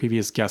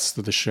previous guests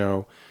of the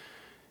show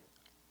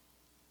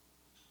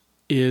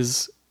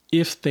is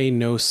if they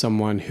know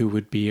someone who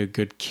would be a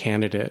good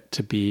candidate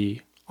to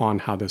be on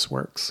How This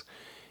Works.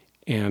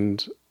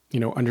 And,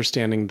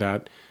 understanding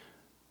that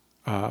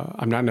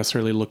I'm not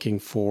necessarily looking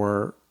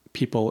for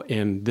people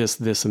in this,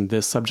 and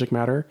this subject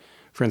matter.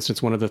 For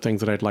instance, one of the things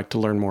that I'd like to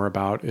learn more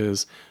about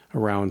is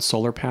around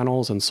solar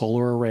panels and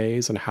solar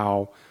arrays and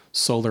how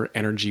solar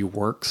energy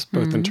works,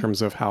 both in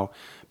terms of how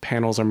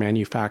panels are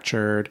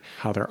manufactured,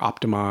 how they're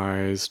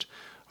optimized,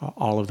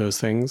 all of those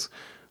things.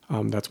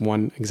 That's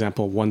one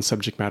example, one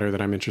subject matter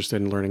that I'm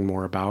interested in learning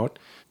more about.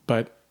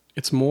 But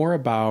it's more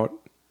about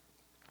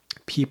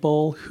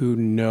people who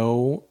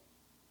know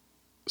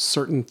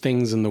certain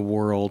things in the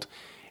world,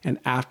 and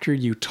after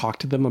you talk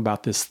to them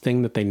about this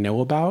thing that they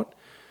know about,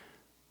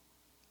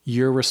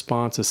 your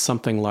response is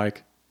something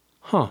like,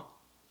 huh,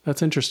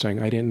 that's interesting.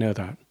 I didn't know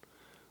that.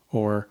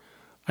 Or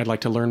I'd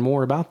like to learn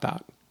more about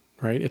that,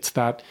 right? It's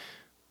that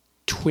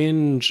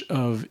twinge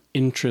of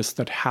interest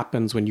that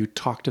happens when you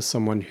talk to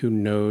someone who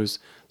knows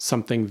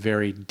something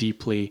very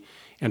deeply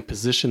and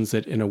positions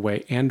it in a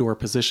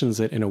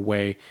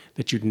way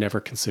that you'd never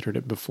considered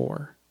it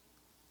before.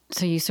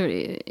 So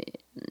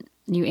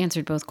you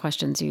answered both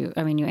questions. You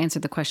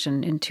answered the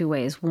question in two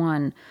ways.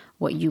 One,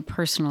 what you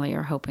personally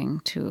are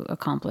hoping to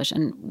accomplish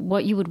and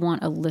what you would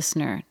want a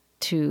listener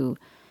to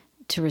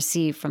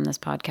receive from this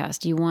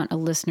podcast. You want a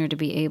listener to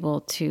be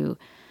able to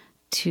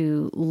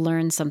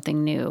learn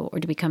something new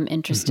or to become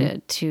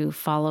interested, to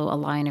follow a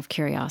line of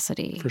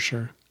curiosity. For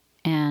sure.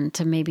 And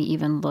to maybe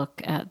even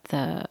look at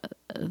the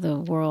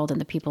world and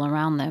the people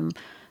around them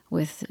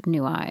with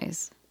new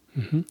eyes.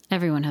 Mm-hmm.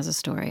 Everyone has a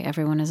story.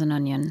 Everyone is an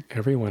onion.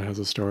 Everyone has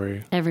a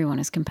story. Everyone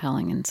is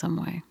compelling in some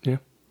way. Yeah.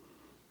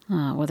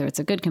 Whether it's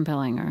a good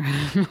compelling or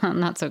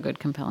not so good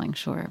compelling,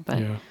 sure. But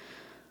yeah.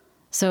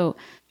 So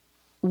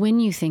when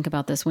you think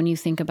about this, when you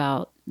think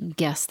about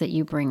guests that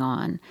you bring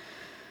on,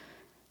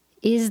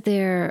 is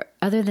there,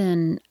 other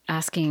than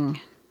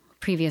asking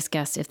previous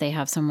guests if they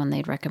have someone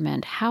they'd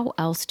recommend, how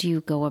else do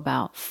you go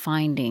about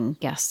finding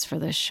guests for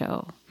this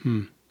show?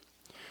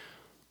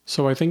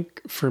 So I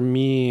think for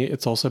me,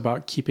 it's also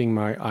about keeping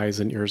my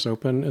eyes and ears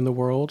open in the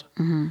world.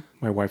 Mm-hmm.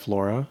 My wife,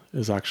 Laura,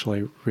 is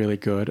actually really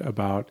good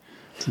about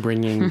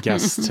bringing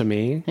guests to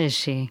me. Is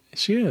she?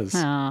 She is.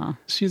 Oh.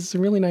 She's a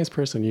really nice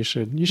person. You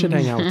should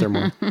hang out with her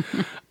more.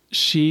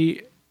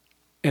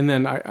 And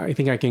then I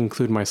think I can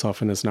include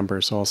myself in this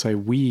number. So I'll say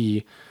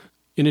we,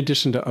 in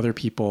addition to other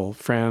people,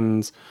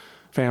 friends,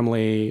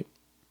 family,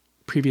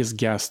 previous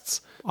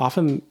guests,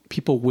 often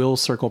people will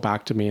circle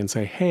back to me and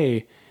say,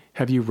 hey,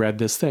 have you read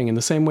this thing? In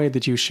the same way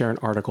that you share an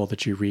article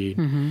that you read.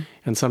 Mm-hmm.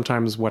 And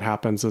sometimes what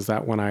happens is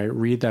that when I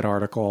read that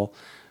article,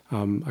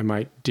 I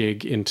might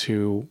dig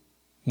into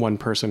one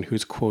person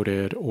who's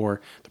quoted or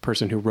the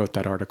person who wrote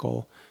that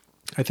article.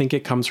 I think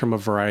it comes from a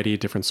variety of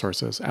different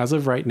sources. As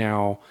of right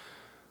now,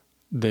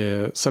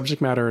 the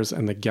subject matters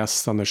and the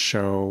guests on the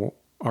show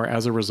are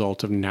as a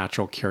result of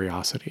natural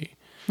curiosity.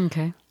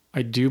 Okay.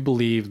 I do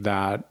believe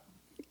that,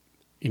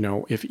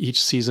 if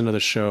each season of the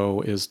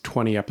show is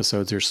 20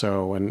 episodes or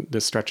so, and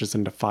this stretches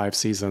into 5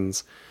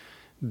 seasons,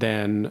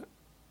 then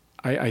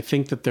I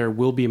think that there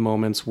will be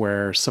moments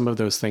where some of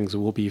those things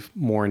will be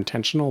more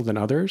intentional than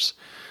others,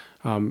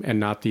 and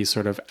not these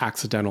sort of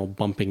accidental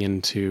bumping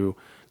into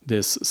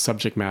this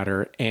subject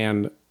matter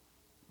and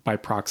by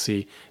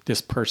proxy,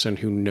 this person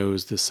who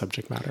knows this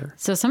subject matter.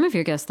 So some of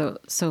your guests, though,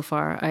 so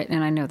far,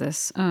 and I know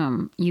this,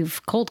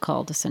 you've cold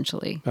called,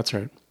 essentially. That's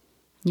right.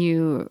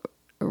 You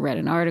read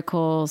an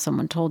article,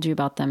 someone told you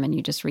about them, and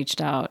you just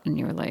reached out, and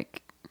you were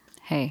like,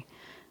 hey,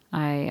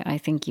 I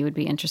think you would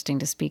be interesting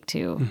to speak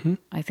to.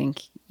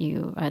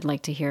 Mm-hmm. I'd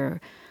like to hear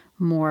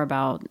more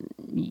about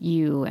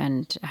you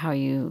and how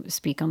you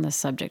speak on this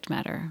subject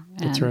matter.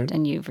 That's right.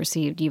 And you've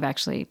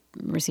actually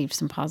received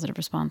some positive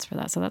response for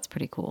that. So that's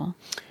pretty cool.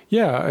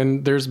 Yeah.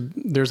 And there's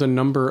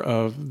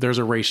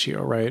a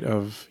ratio, right?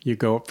 Of you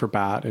go up for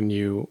bat and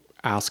you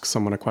ask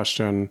someone a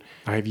question.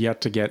 I have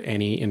yet to get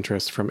any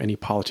interest from any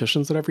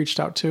politicians that I've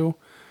reached out to.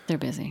 They're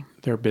busy.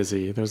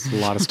 There's a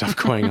lot of stuff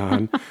going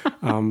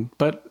on.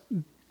 But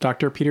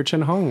Dr. Peter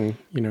Chin Hung,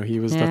 he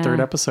was the third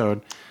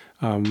episode.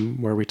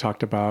 Where we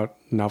talked about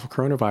novel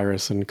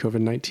coronavirus and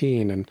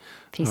COVID-19 and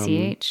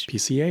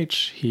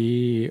PCH.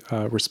 He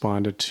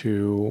responded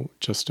to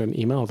just an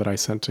email that I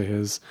sent to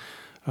his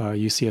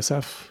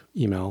UCSF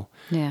email.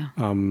 Yeah.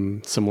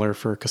 Similar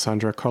for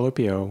Cassandra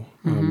Carlopio.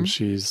 Mm-hmm.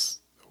 She's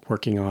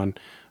working on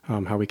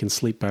how we can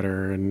sleep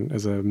better and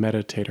as a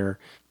meditator.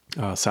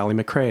 Sally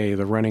McRae,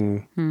 the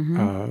running,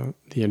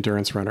 the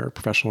endurance runner,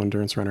 professional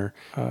endurance runner.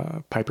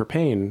 Piper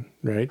Payne,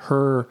 right?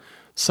 Her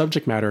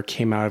subject matter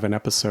came out of an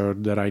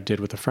episode that I did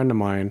with a friend of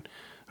mine,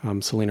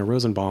 Selena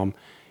Rosenbaum,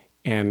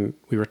 and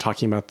we were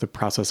talking about the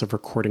process of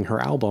recording her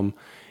album,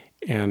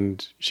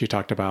 and she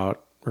talked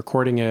about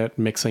recording it,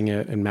 mixing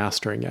it, and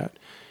mastering it.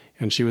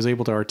 And she was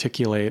able to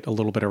articulate a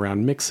little bit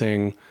around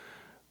mixing.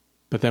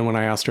 But then when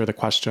I asked her the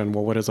question,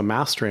 well, what does a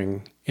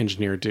mastering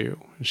engineer do?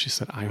 And she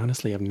said, I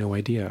honestly have no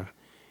idea.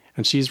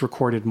 And she's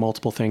recorded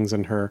multiple things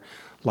in her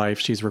life.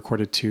 She's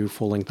recorded 2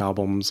 full-length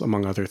albums,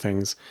 among other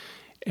things.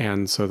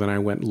 And so then I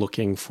went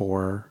looking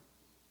for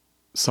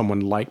someone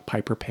like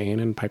Piper Payne,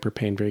 and Piper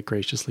Payne very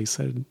graciously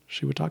said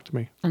she would talk to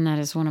me. And that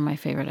is one of my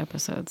favorite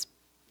episodes.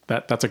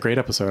 That's a great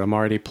episode. I'm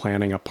already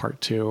planning a part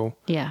 2.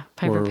 Yeah,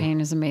 Piper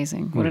Payne is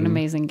amazing. What an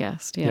amazing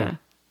guest. Yeah.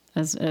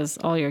 As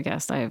all your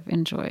guests I've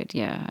enjoyed.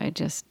 Yeah,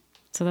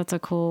 so that's a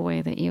cool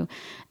way that you...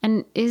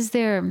 And is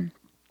there,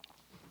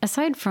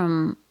 aside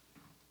from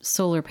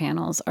solar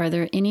panels, are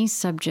there any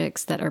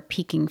subjects that are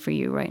peaking for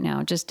you right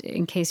now? Just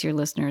in case your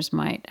listeners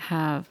might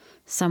have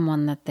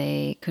someone that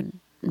they could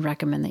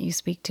recommend that you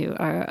speak to.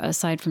 Or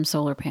aside from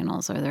solar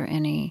panels, are there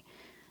any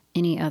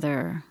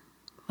other,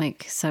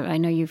 like, so I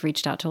know you've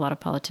reached out to a lot of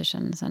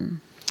politicians,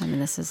 and I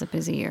mean, this is a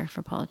busy year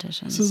for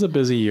politicians. This is a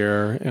busy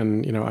year,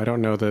 and, you know, I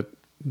don't know that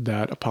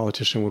a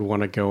politician would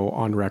want to go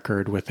on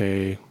record with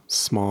a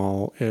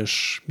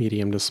small-ish,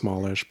 medium to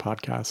smallish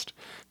podcast.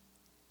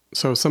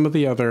 So some of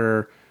the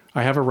other,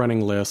 I have a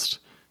running list,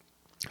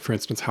 for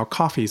instance, how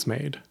coffee's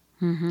made.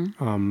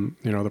 Mm-hmm.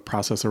 You know, the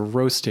process of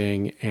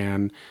roasting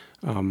and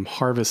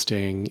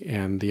harvesting,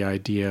 and the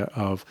idea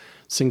of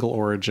single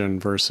origin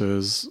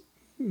versus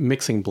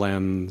mixing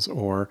blends,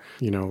 or,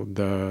 you know,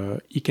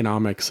 the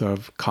economics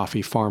of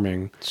coffee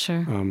farming.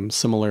 Sure.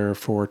 Similar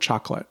for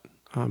chocolate.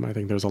 I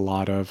think there's a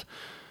lot of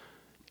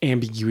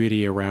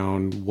ambiguity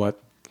around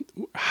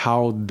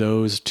how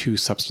those 2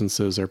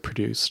 substances are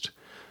produced.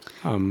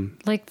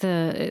 Like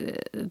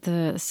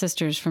the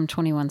sisters from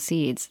 21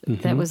 Seeds,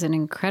 that was an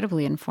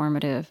incredibly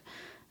informative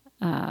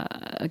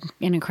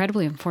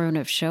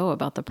show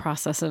about the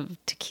process of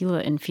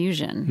tequila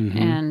infusion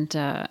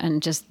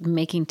and just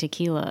making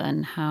tequila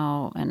and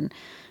how, and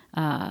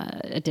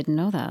I didn't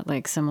know that,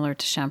 like, similar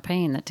to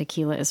champagne, that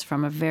tequila is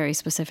from a very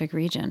specific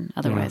region.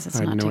 Otherwise, it's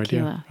not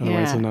tequila.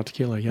 Otherwise, it's not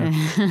tequila. Yeah.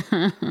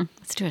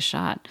 Let's do a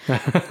shot.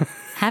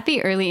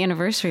 Happy early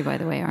anniversary, by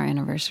the way. Our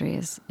anniversary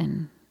is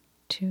in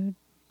two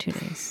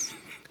days.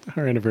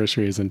 Our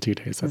anniversary is in 2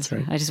 days. That's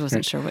right. I just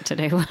wasn't sure what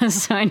today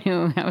was, so I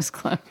knew I was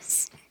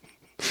close.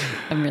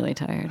 I'm really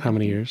tired. How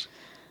many years?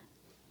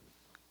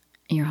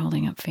 You're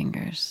holding up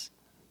fingers.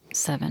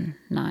 7,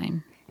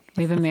 9.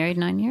 We've been married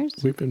 9 years?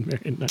 We've been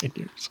married 9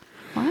 years.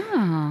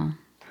 Wow.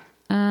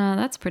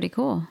 That's pretty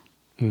cool.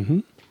 Mm-hmm.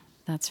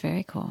 That's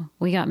very cool.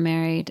 We got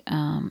married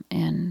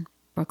in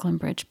Brooklyn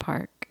Bridge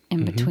Park,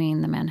 in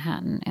between the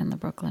Manhattan and the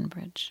Brooklyn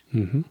Bridge.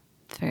 Mm-hmm.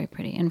 It's very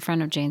pretty. In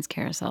front of Jane's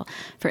Carousel.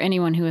 For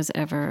anyone who has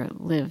ever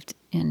lived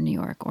in New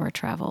York or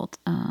traveled,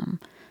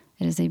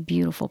 it is a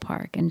beautiful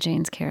park, and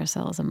Jane's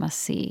Carousel is a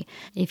must-see.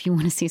 If you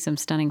want to see some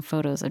stunning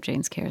photos of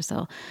Jane's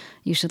Carousel,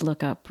 you should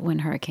look up when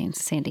Hurricane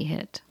Sandy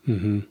hit.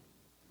 Mm-hmm.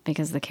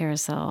 Because the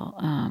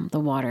carousel, the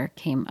water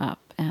came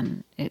up,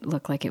 and it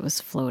looked like it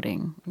was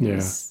floating. It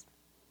was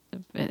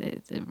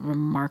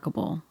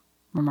remarkable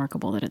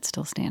that it's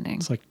still standing.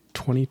 It's like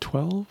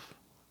 2012?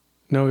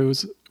 No,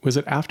 was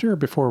it after or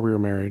before we were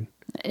married?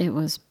 It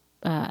was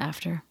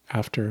after.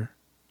 After.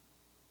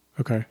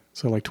 Okay.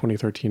 So like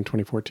 2013,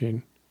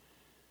 2014.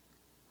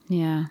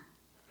 Yeah.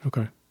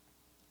 Okay.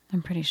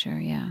 I'm pretty sure,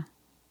 yeah.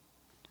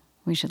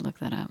 We should look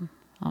that up.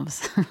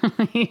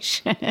 We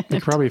should. We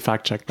could probably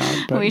fact check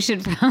that. But, we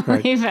should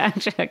probably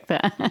fact check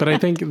that. But I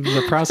think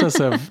the process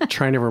of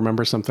trying to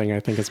remember something, I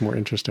think, is more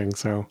interesting.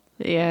 So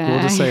yeah,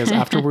 we'll just say it's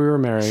after we were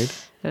married.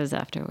 It was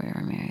after we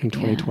were married. In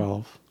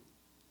 2012. Yeah.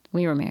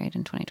 We were married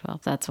in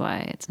 2012. That's why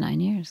it's 9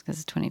 years, because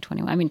it's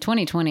 2021. I mean,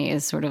 2020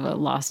 is sort of a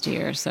lost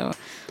year, so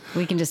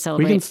we can just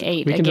celebrate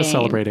 8 We can again. just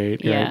celebrate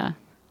 8. Yeah.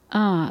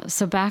 Right?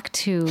 So back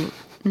to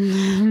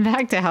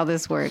how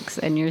this works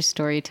and your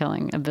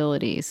storytelling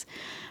abilities.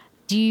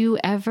 Do you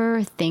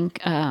ever think...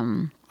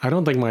 I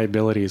don't think my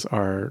abilities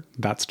are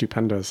that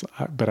stupendous,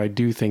 but I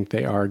do think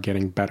they are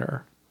getting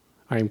better.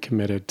 I am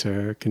committed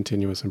to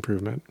continuous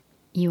improvement.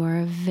 You are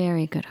a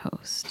very good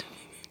host.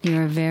 You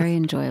are very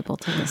enjoyable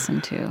to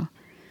listen to.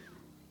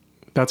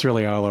 That's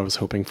really all I was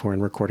hoping for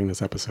in recording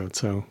this episode.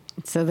 So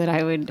that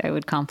I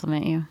would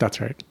compliment you. That's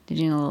right. Did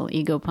you need a little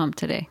ego pump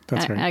today?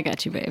 That's right. I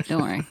got you, babe.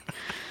 Don't worry.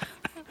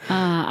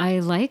 I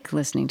like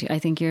listening to you. I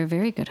think you're a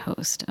very good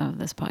host of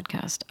this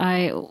podcast.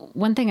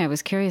 One thing I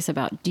was curious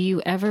about, do you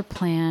ever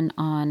plan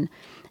on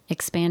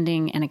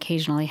expanding and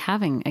occasionally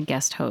having a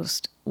guest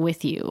host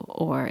with you,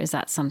 or is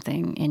that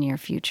something in your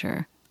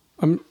future?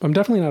 I'm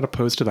definitely not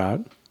opposed to that.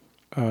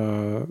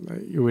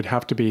 It would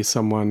have to be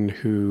someone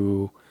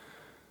who...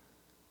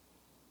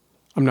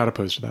 I'm not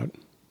opposed to that.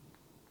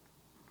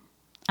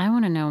 I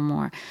want to know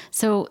more.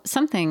 So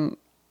something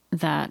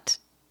that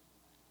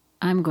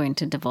I'm going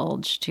to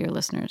divulge to your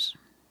listeners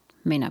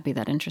may not be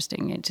that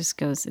interesting. It's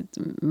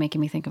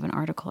making me think of an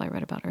article I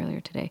read about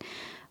earlier today.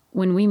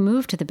 When we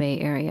moved to the Bay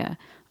Area,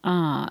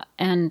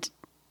 and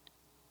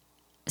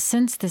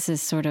since this is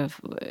sort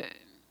of,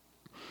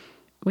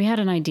 we had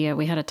an idea,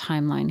 we had a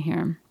timeline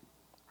here.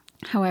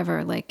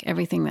 However, like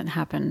everything that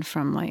happened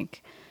from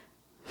like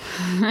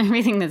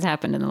everything that's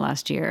happened in the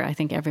last year, I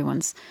think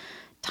everyone's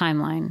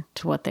timeline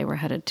to what they were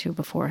headed to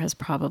before has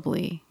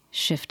probably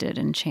shifted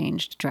and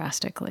changed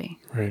drastically.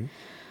 Right.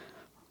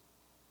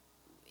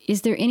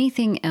 Is there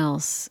anything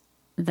else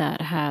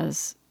that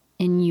has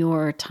in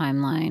your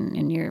timeline,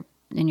 in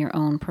your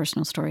own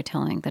personal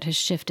storytelling, that has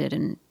shifted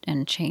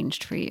and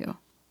changed for you?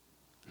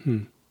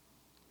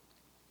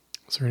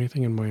 Is there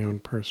anything in my own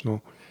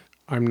personal?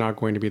 I'm not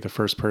going to be the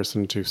first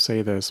person to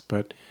say this,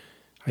 but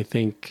I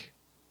think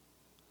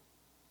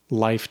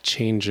life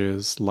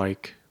changes,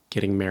 like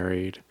getting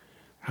married,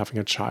 having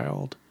a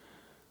child.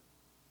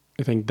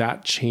 I think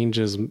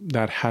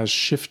that has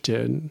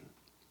shifted,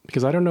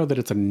 because I don't know that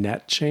it's a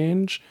net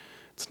change.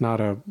 It's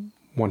not a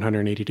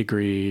 180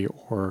 degree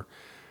or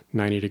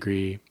 90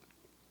 degree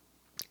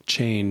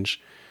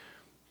change,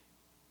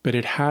 but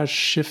it has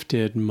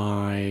shifted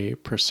my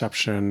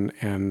perception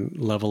and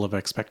level of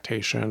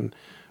expectation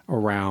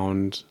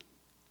around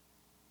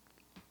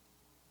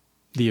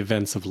the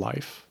events of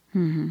life.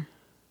 Mm-hmm.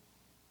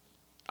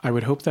 I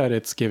would hope that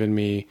it's given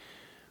me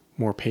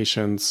more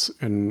patience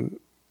and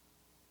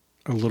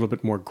a little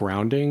bit more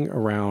grounding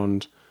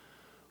around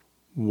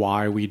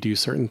why we do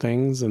certain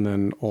things. And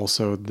then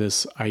also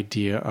this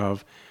idea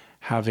of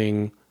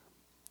having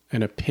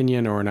an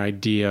opinion or an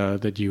idea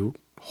that you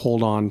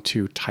hold on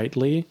to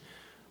tightly,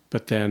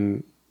 but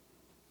then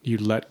you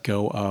let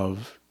go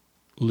of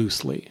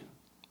loosely,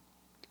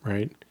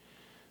 right?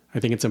 I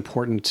think it's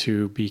important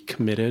to be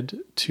committed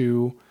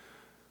to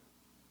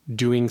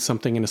doing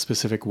something in a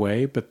specific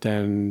way, but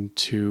then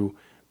to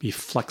be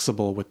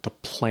flexible with the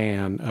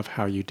plan of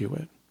how you do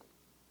it.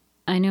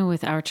 I know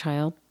with our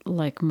child,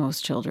 like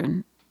most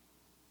children,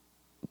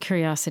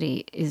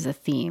 curiosity is a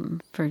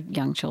theme for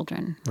young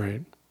children.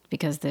 Right.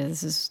 Because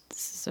this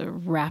is a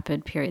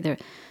rapid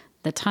period.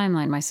 The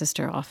timeline, my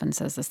sister often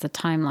says this, the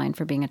timeline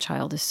for being a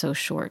child is so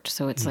short.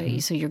 So it's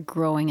like, so you're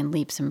growing in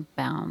leaps and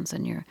bounds,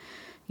 and you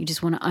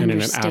just want to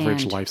understand. And in an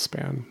average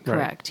lifespan.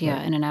 Correct. Right. Yeah.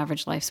 Right. In an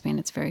average lifespan,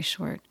 it's very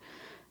short.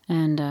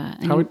 And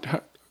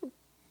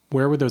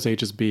where would those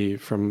ages be,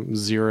 from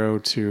 0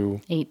 to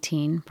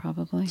 18,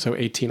 probably? So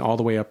 18 all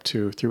the way up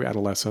through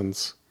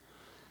adolescence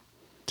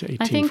to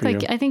 18 for you.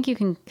 I think you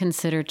can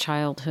consider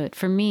childhood.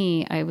 For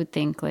me, I would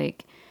think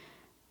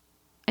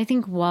I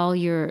think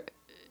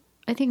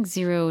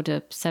 0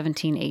 to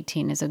 17,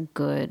 18 is a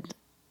good,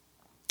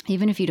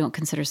 even if you don't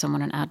consider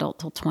someone an adult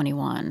till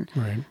 21,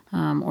 right?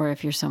 Or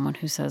if you're someone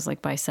who says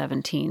by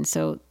 17.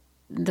 So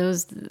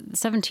those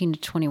 17 to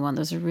 21,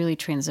 those are really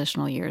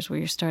transitional years where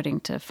you're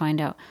starting to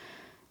find out,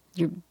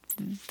 you're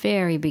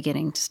very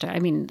beginning to start. I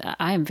mean,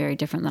 I am very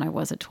different than I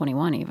was at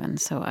 21 even.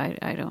 So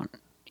I don't,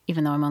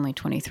 even though I'm only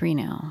 23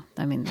 now,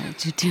 I mean,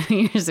 2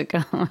 years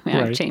ago, right.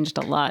 I've changed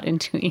a lot in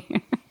 2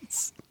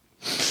 years.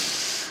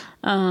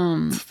 It's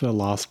the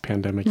lost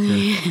pandemic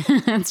year.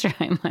 That's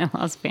right, my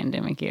lost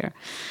pandemic year.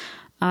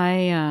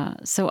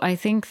 So I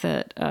think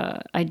that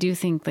I do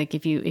think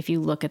if you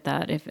look at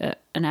that, if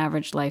an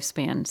average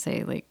lifespan,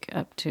 say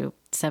up to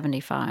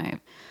 75,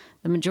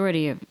 the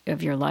majority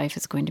of your life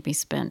is going to be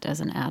spent as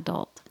an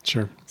adult.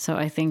 Sure. So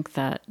I think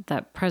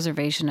that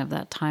preservation of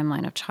that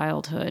timeline of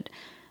childhood,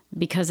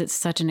 because it's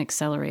such an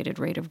accelerated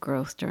rate of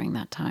growth during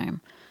that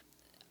time,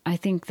 I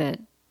think that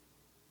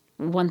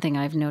one thing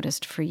I've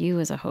noticed for you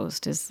as a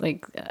host is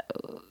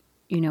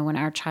when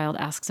our child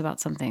asks about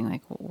something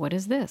what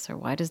is this, or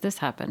why does this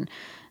happen?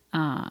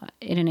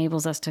 It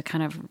enables us to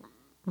kind of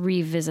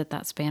revisit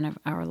that span of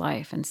our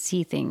life and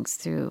see things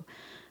through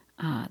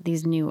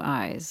these new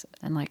eyes.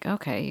 And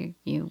okay,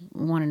 you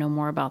want to know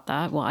more about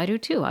that? Well, I do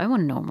too. I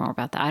want to know more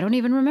about that. I don't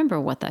even remember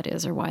what that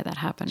is or why that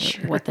happened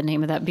or what the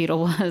name of that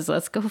beetle was.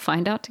 Let's go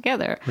find out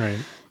together. Right.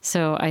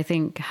 So I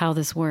think how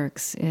this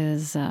works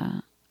is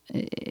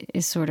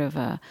sort of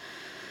an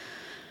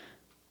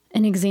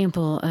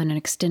example and an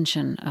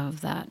extension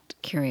of that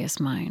curious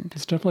mind.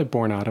 It's definitely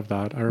born out of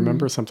that. I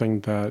remember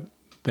something that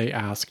they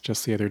asked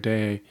just the other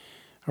day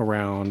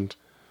around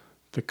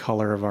the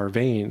color of our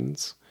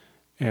veins.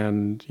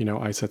 And,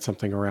 I said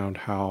something around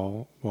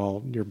how,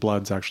 your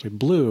blood's actually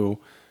blue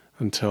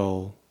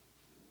until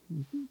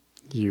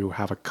you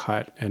have a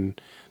cut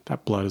and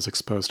that blood is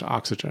exposed to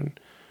oxygen.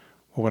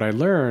 Well, what I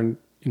learned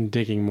in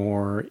digging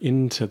more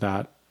into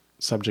that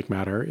subject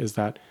matter is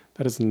that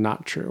is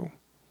not true.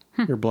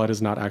 Your blood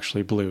is not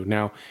actually blue.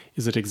 Now,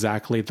 is it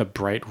exactly the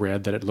bright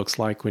red that it looks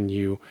like when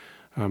you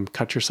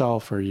cut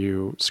yourself or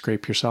you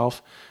scrape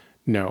yourself?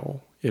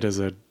 No, it is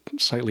a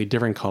slightly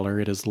different color.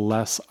 It is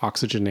less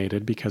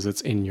oxygenated because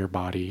it's in your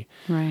body.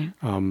 Right.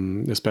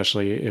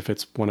 Especially if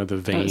it's one of the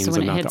veins so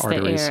when and not the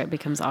arteries. When it hits the air, it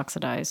becomes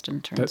oxidized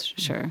and turns,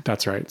 sure.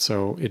 That's right.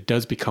 So it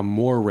does become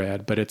more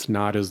red, but it's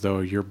not as though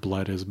your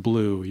blood is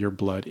blue. Your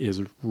blood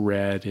is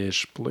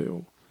reddish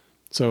blue.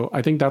 So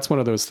I think that's one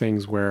of those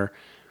things where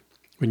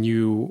when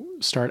you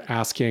start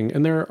asking,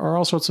 and there are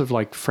all sorts of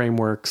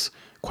frameworks,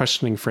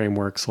 questioning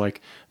frameworks, like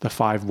the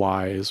 5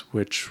 Whys,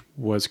 which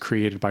was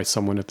created by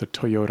someone at the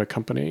Toyota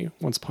company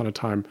once upon a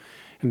time.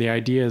 And the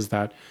idea is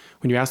that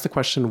when you ask the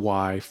question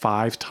why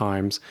 5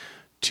 times,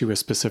 to a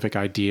specific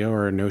idea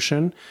or a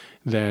notion,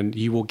 then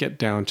you will get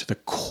down to the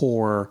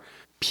core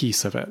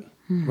piece of it,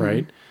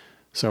 right?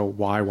 So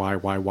why?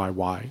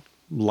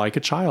 Like a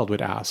child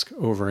would ask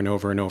over and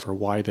over and over,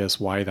 why this,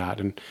 why that?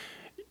 And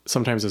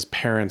sometimes as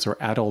parents or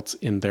adults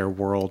in their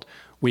world,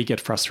 we get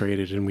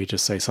frustrated and we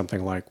just say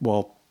something like,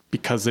 well,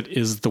 because it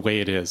is the way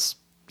it is,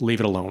 leave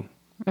it alone.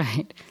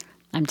 Right.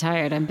 I'm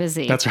tired. I'm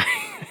busy. That's right.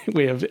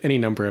 We have any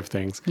number of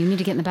things. You need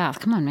to get in the bath.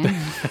 Come on, man.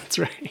 That's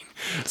right.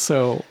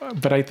 So,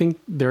 but I think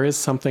there is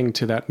something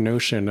to that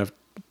notion of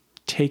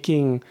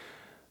taking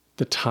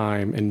the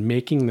time and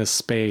making the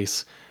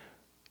space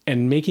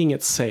and making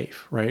it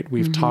safe, right?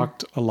 We've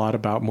talked a lot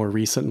about more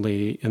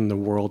recently in the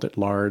world at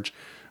large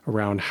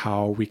around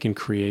how we can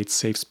create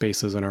safe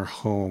spaces in our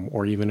home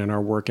or even in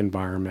our work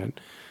environment,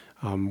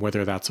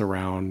 whether that's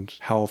around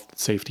health,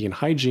 safety, and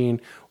hygiene,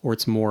 or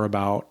it's more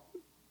about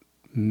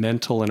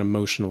mental and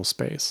emotional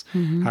space.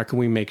 How can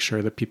we make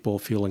sure that people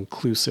feel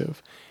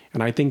inclusive?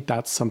 And I think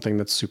that's something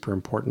that's super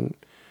important.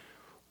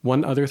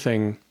 One other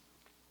thing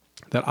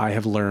that I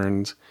have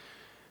learned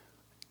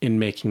in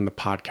making the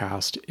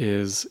podcast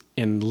is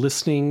in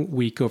listening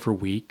week over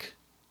week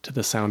to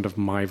the sound of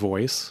my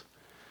voice.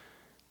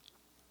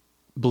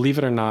 Believe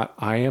it or not,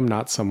 I am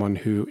not someone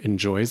who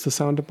enjoys the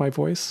sound of my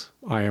voice.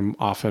 I am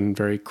often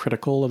very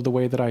critical of the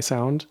way that I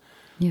sound.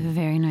 You have a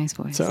very nice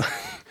voice. So,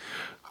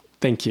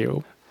 thank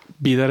you.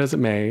 Be that as it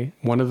may,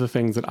 one of the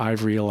things that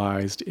I've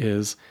realized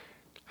is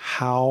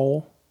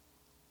how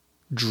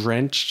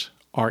drenched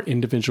our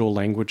individual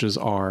languages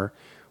are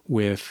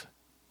with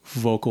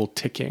vocal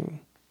ticking.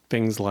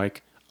 Things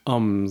like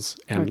ums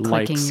and or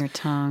clicking likes, your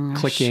tongue,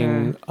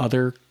 clicking,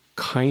 other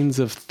kinds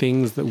of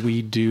things that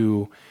we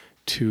do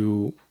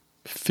to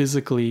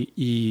physically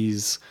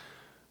ease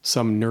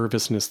some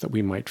nervousness that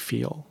we might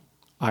feel.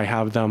 I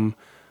have them.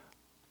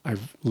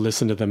 I've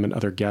listened to them in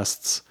other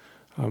guests.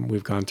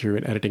 We've gone through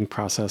an editing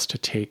process to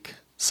take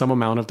some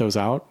amount of those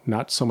out,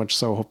 not so much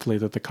so hopefully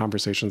that the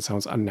conversation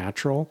sounds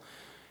unnatural.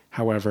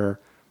 However,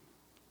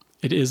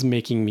 it is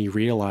making me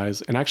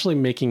realize and actually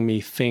making me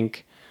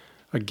think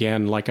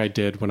again, like I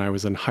did when I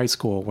was in high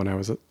school, when I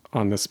was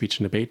on the speech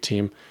and debate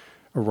team,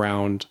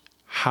 around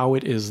how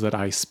it is that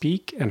I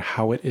speak and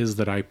how it is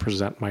that I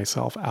present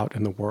myself out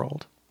in the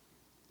world.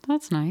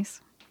 That's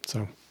nice.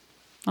 So,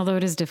 although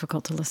it is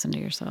difficult to listen to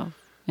yourself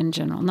in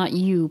general, not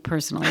you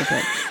personally,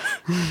 but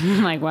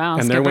I'm like, wow,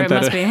 and Skipper, it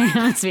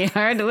must be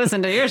hard to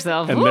listen to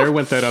yourself. And there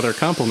went that other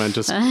compliment,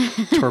 just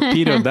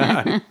torpedoed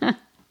that.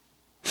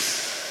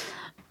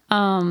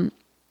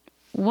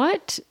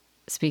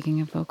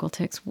 Speaking of vocal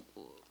tics,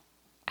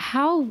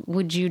 how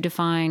would you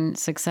define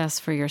success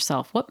for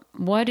yourself?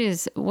 What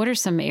are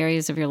some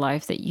areas of your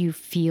life that you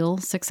feel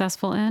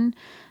successful in?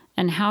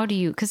 And how do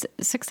you, because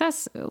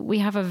success, we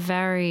have a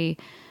very,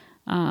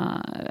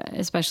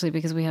 especially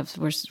because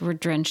we're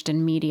drenched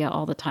in media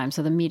all the time.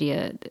 So the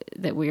media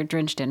that we're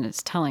drenched in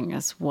is telling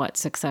us what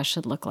success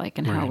should look like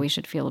and how we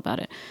should feel about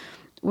it.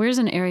 Where's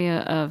an area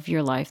of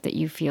your life that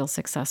you feel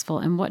successful,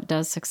 and what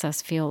does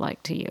success feel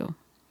like to you?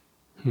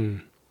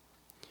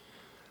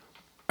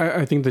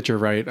 I think that you're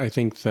right. I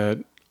think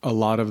that a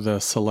lot of the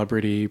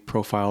celebrity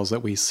profiles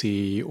that we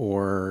see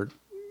or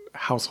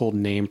household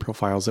name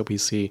profiles that we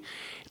see,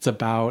 it's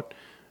about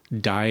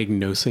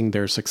diagnosing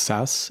their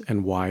success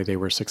and why they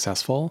were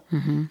successful.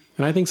 And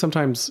I think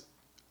sometimes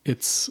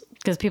it's...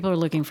 because people are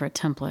looking for a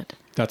template.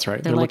 That's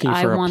right. They're like,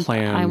 looking for a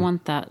plan. I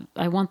want that.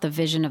 I want the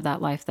vision of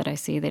that life that I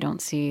see. They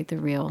don't see the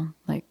real,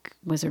 like,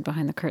 wizard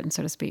behind the curtain,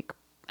 so to speak.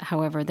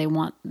 However, they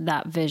want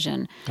that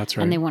vision. That's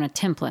right. And they want a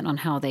template on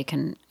how they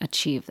can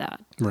achieve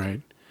that.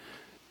 Right.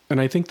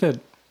 And I think that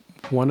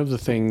one of the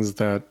things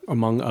that,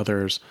 among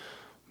others,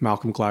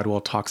 Malcolm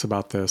Gladwell talks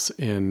about this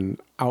in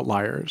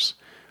Outliers,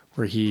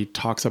 where he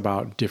talks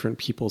about different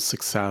people's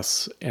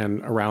success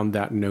and around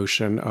that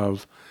notion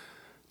of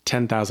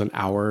 10,000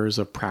 hours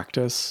of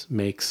practice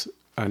makes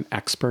an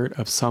expert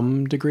of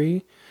some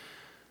degree,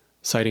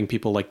 citing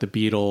people like the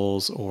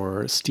Beatles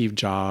or Steve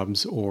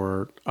Jobs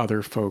or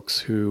other folks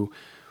who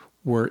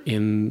were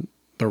in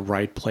the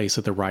right place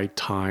at the right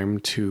time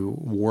to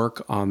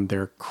work on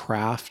their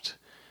craft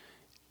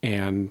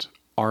and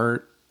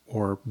art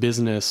or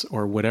business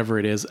or whatever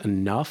it is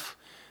enough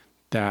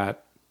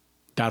that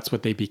that's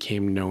what they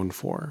became known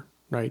for,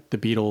 right? The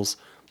Beatles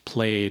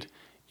played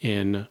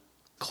in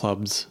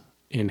clubs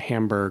in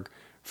Hamburg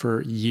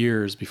for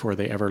years before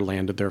they ever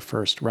landed their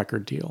first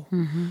record deal.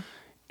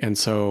 And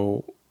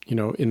so,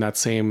 in that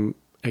same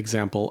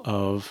example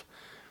of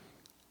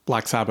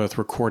Black Sabbath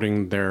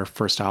recording their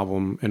first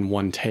album in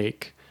one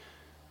take,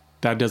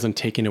 that doesn't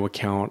take into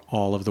account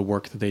all of the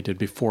work that they did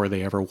before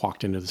they ever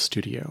walked into the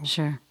studio.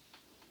 Sure.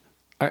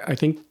 I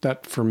think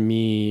that for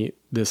me,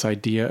 this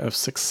idea of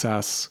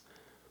success,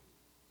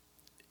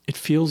 it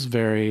feels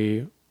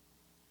very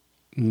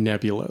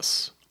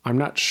nebulous. I'm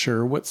not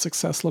sure what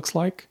success looks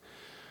like.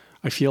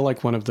 I feel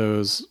like one of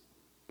those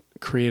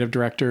creative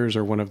directors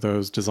or one of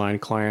those design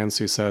clients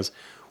who says,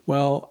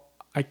 well,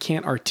 I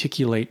can't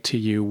articulate to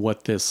you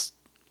what this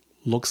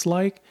looks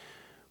like,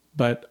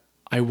 but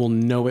I will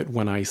know it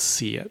when I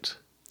see it.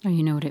 Or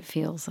you know what it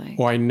feels like.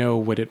 Or I know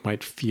what it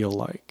might feel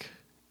like.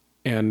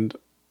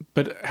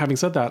 But having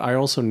said that, I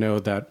also know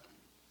that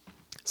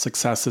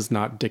success is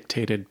not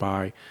dictated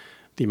by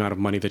the amount of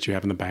money that you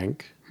have in the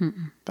bank.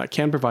 Mm-mm. That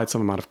can provide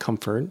some amount of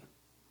comfort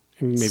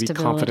and maybe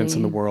confidence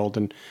in the world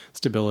and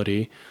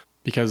stability.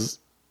 Because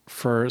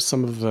for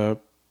some of the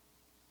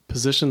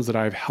positions that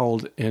I've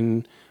held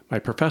in my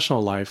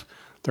professional life,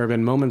 there have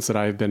been moments that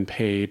I've been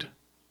paid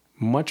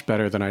much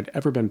better than I'd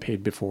ever been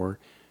paid before,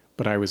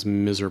 but I was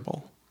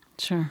miserable.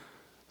 Sure.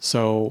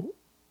 So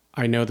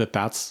I know that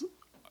that's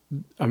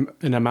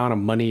an amount of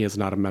money is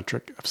not a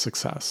metric of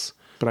success,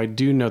 but I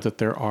do know that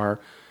there are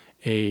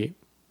a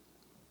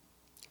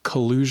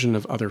collusion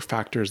of other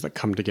factors that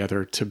come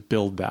together to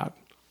build that.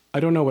 I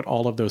don't know what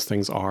all of those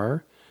things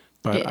are,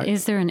 but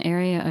is there an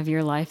area of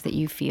your life that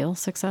you feel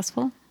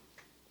successful?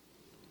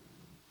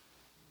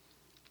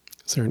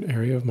 Is there an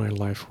area of my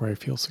life where I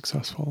feel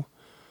successful?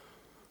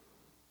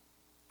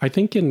 I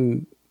think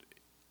in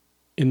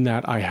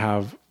that I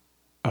have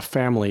a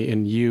family,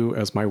 in you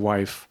as my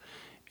wife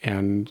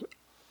and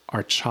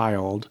our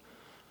child.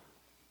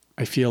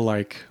 I feel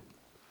like,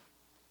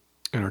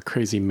 and our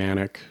crazy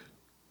manic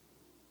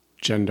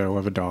Jendo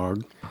of a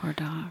dog. Poor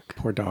dog.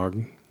 Poor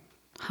dog.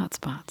 Hot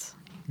spots.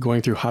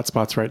 Going through hot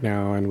spots right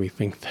now, and we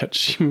think that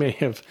she may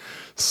have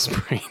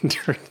sprained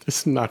her. This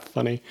is not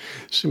funny.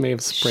 She may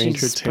have sprained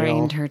her tail. She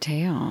sprained her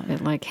tail.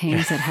 It like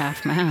hangs at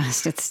half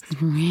mast. It's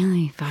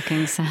really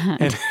fucking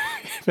sad. And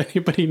if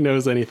anybody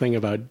knows anything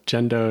about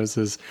Jendos,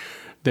 is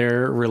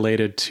they're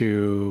related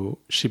to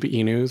Shiba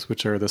Inus,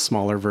 which are the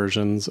smaller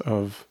versions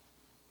of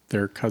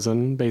their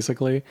cousin,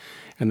 basically.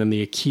 And then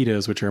the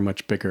Akitas, which are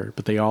much bigger.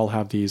 But they all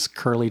have these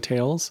curly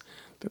tails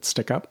that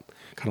stick up,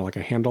 kind of like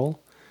a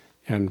handle.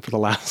 And for the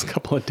last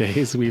couple of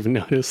days, we've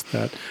noticed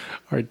that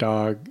our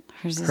dog,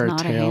 her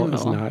tail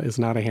is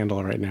not a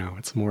handle right now.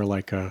 It's more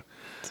like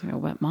it's like a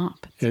wet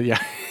mop.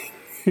 Yeah,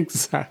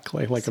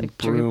 exactly. Like a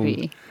broom.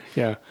 Droopy.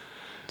 Yeah.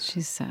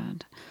 She's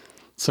sad.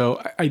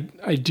 So I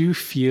do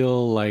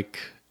feel like,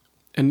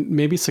 and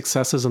maybe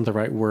success isn't the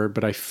right word,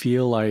 but I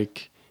feel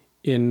like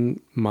in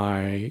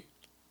my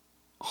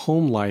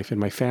home life, in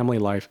my family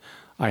life,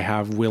 I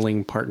have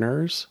willing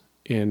partners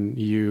in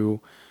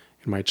you,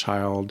 in my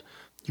child.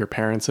 Your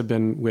parents have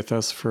been with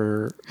us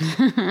for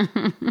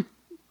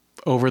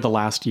over the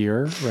last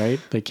year, right?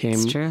 They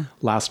came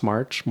last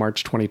March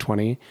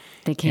 2020.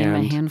 They came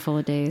a handful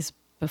of days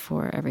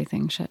before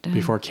everything shut down.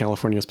 Before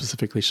California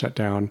specifically shut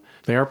down.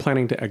 They are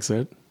planning to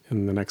exit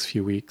in the next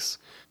few weeks.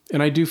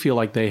 And I do feel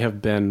like they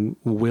have been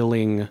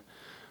willing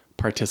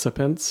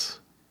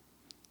participants,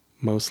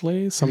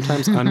 mostly,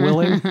 sometimes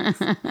unwilling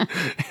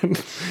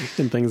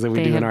in things that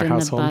we do in our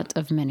household. They have been the butt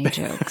of many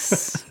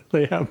jokes.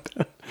 They have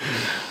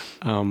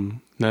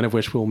been. None of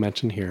which we'll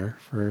mention here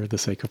for the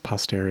sake of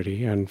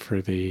posterity and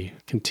for the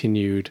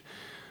continued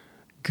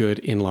good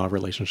in-law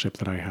relationship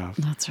that I have.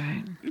 That's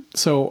right.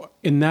 So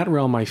in that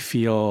realm, I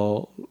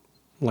feel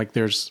like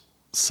there's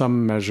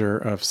some measure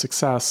of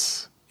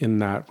success in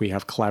that we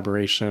have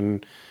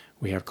collaboration,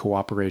 we have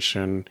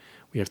cooperation,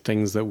 we have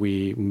things that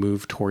we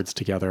move towards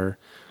together.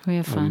 We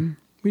have fun.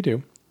 We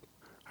do.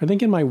 I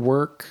think in my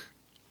work,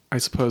 I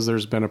suppose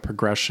there's been a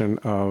progression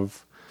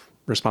of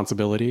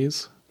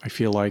responsibilities. I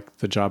feel like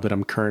the job that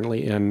I'm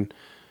currently in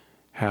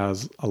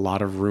has a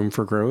lot of room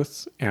for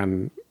growth,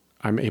 and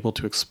I'm able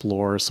to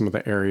explore some of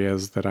the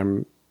areas that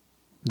I'm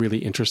really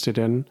interested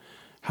in,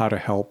 how to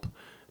help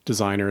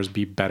designers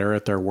be better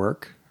at their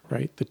work,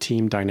 right? The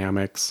team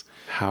dynamics,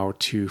 how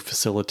to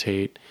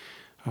facilitate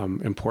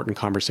important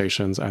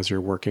conversations as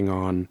you're working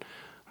on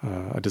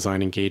a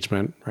design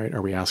engagement, right?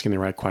 Are we asking the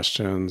right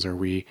questions? Are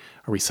we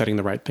setting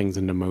the right things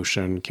into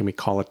motion? Can we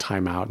call a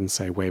timeout and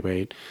say,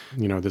 wait,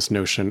 this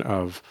notion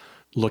of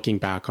looking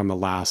back on the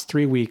last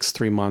 3 weeks,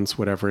 3 months,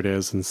 whatever it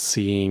is, and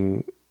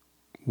seeing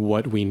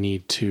what we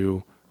need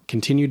to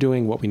continue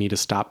doing, what we need to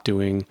stop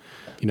doing,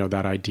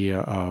 that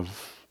idea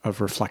of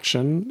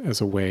reflection as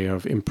a way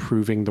of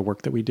improving the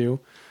work that we do.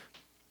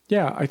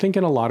 Yeah, I think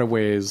in a lot of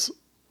ways,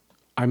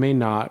 I may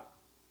not,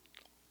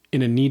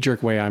 in a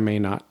knee-jerk way, I may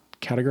not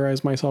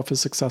categorize myself as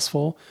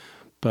successful,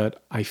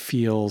 but I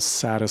feel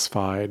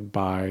satisfied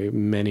by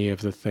many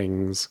of the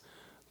things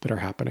that are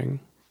happening.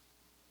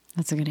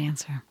 That's a good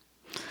answer.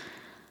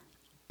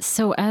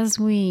 So as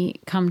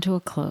we come to a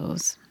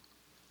close,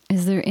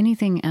 is there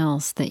anything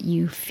else that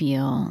you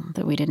feel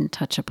that we didn't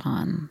touch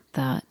upon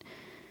that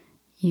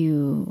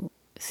you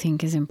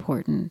think is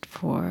important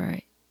for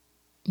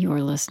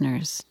your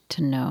listeners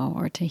to know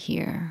or to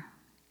hear?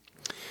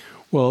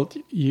 Well,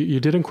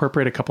 you did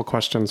incorporate a couple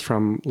questions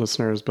from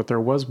listeners, but there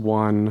was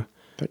one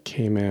that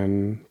came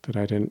in that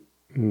I didn't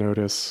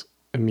notice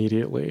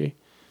immediately.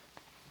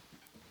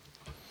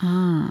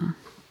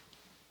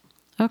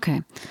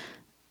 Okay.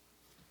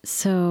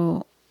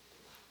 So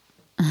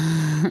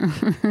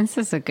this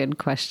is a good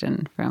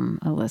question from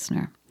a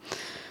listener.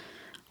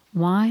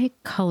 Why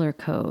color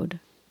code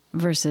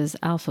versus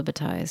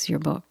alphabetize your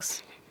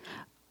books?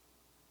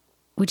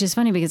 Which is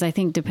funny because I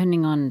think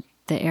depending on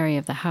the area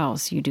of the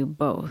house, you do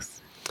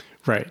both.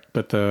 Right.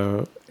 But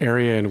the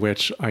area in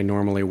which I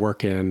normally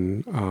work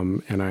in,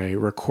 and I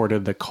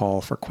recorded the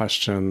call for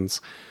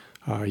questions,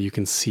 you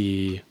can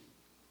see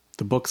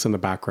the books in the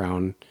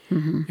background,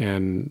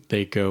 and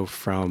they go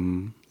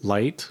from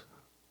light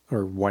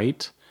or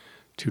white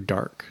to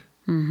dark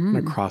and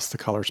across the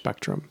color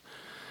spectrum.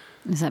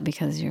 Is that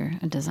because you're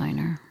a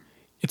designer?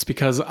 It's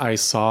because I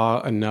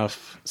saw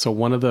enough. So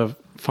one of the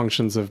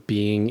functions of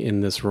being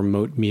in this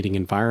remote meeting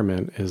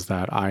environment is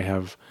that I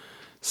have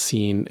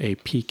seen a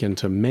peek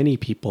into many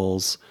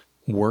people's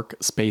work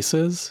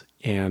spaces,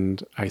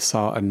 and I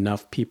saw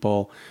enough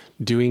people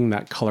doing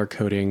that color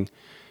coding.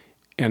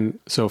 And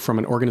so from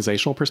an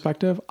organizational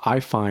perspective, I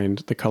find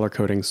the color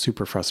coding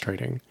super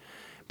frustrating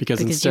because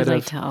instead you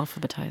like to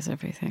alphabetize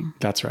everything.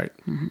 That's right.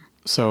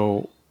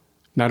 So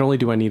not only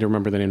do I need to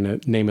remember the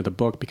name of the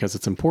book because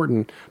it's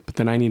important, but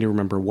then I need to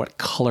remember what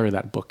color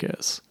that book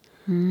is.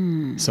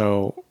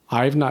 So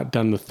I've not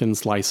done the thin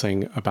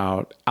slicing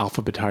about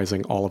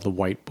alphabetizing all of the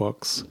white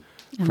books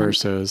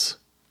versus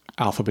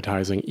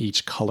alphabetizing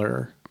each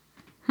color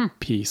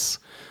piece.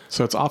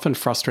 So it's often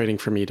frustrating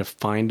for me to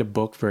find a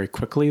book very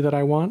quickly that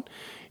I want.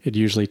 It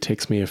usually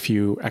takes me a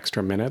few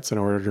extra minutes in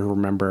order to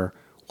remember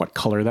what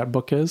color that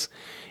book is.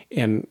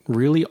 And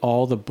really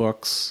all the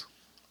books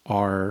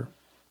are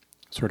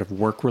sort of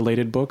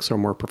work-related books or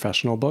more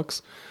professional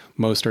books.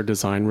 Most are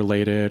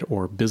design-related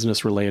or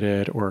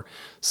business-related or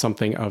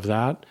something of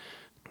that.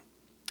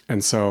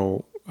 And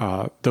so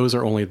those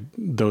are only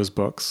those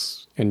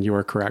books. And you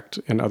are correct.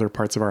 In other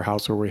parts of our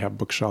house where we have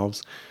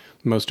bookshelves,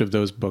 most of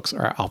those books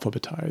are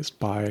alphabetized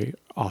by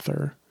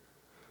author.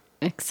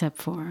 Except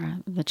for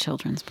the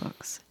children's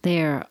books.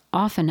 They are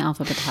often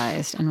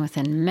alphabetized, and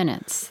within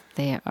minutes,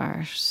 they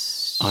are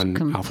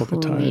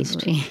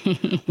unalphabetized.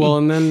 Completely. Well,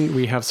 and then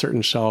we have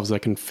certain shelves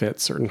that can fit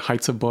certain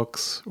heights of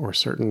books or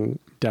certain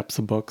depths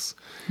of books.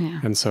 Yeah.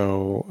 And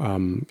so,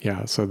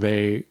 so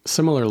they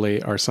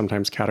similarly are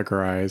sometimes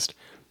categorized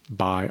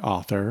by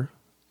author,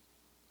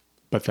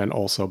 but then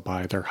also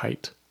by their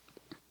height.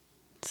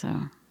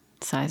 So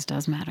size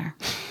does matter.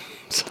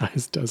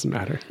 Size does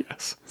matter,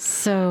 yes.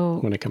 So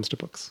when it comes to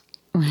books.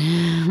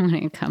 When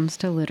it comes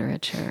to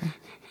literature.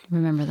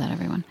 Remember that,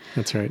 everyone.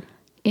 That's right.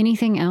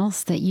 Anything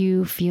else that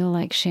you feel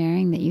like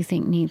sharing that you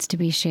think needs to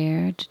be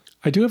shared?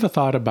 I do have a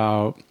thought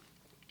about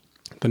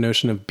the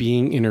notion of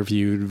being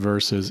interviewed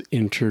versus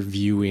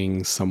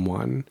interviewing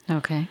someone.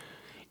 Okay.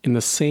 In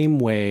the same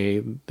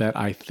way that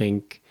I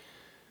think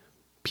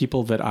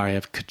people that I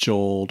have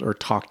cajoled or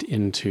talked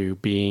into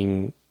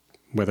being,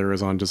 whether it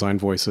was on Design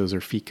Voices or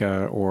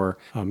Fika or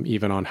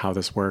even on How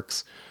This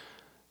Works,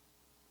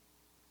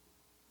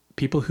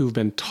 people who've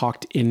been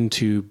talked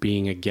into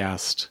being a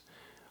guest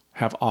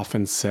have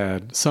often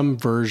said some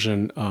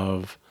version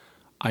of,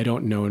 I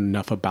don't know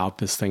enough about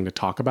this thing to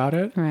talk about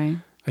it. Right.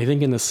 I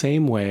think in the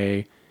same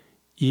way,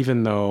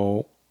 even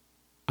though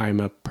I'm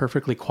a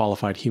perfectly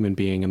qualified human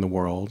being in the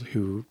world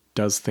who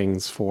does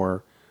things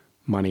for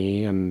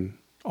money and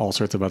all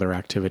sorts of other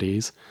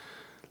activities,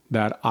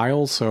 that I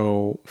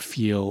also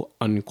feel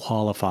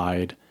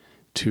unqualified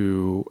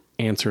to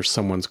answer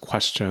someone's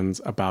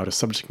questions about a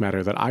subject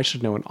matter that I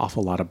should know an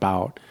awful lot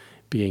about,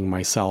 being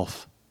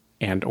myself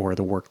and or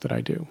the work that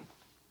I do.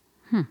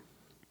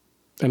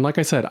 And like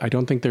I said, I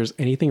don't think there's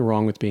anything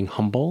wrong with being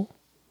humble.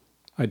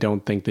 I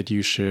don't think that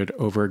you should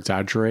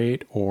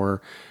over-exaggerate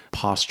or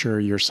posture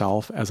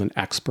yourself as an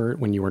expert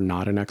when you are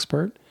not an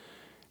expert.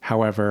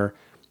 However,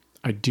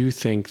 I do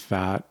think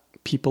that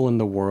people in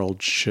the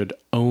world should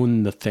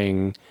own the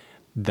thing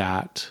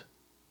that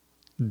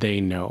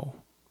they know,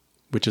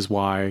 which is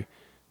why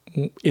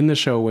in the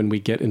show, when we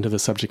get into the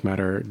subject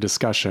matter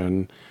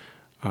discussion,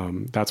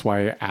 that's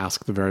why I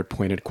ask the very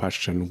pointed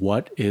question,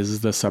 what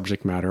is the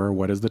subject matter or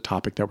what is the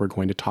topic that we're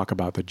going to talk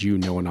about that you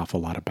know an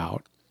awful lot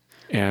about?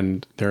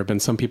 And there have been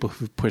some people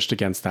who've pushed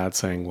against that,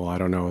 saying, well, I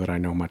don't know that I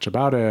know much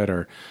about it,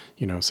 or,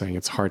 saying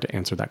it's hard to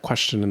answer that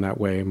question in that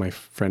way. My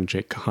friend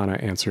Jake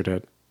Kahana answered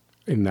it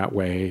in that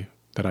way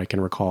that I can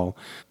recall.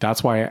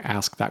 That's why I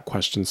ask that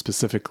question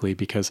specifically,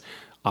 because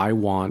I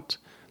want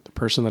the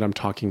person that I'm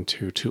talking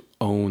to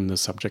own the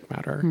subject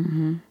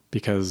matter,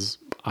 because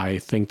I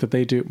think that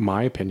they do,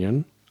 my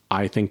opinion,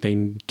 I think they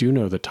do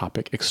know the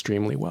topic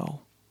extremely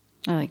well.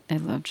 I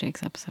love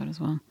Jake's episode as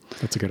well.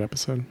 That's a good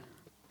episode.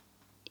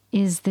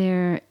 Is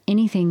there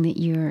anything that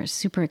you're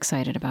super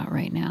excited about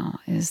right now?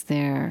 Is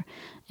there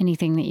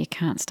anything that you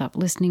can't stop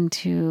listening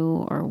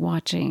to or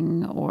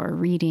watching or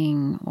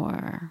reading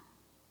or...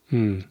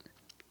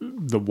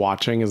 The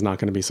watching is not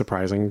going to be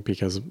surprising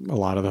because a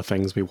lot of the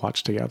things we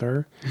watch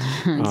together.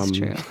 That's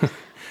true.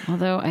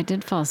 Although I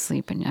did fall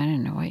asleep and I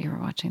didn't know what you were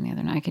watching the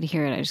other night. I could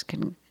hear it. I just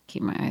couldn't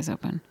keep my eyes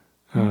open.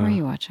 What were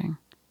you watching?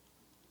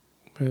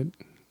 But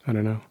I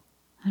don't know.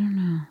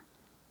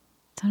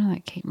 It sounded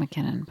like Kate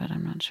McKinnon, but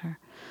I'm not sure.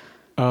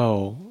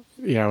 Oh,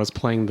 yeah. I was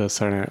playing the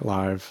Saturday Night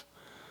Live.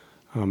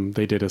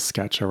 They did a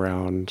sketch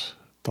around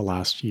the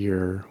last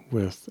year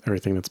with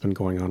everything that's been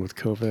going on with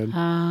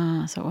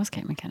COVID. So it was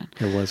Kate McKinnon.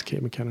 It was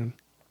Kate McKinnon.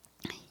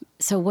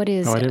 So what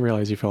is... Oh, I didn't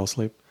realize you fell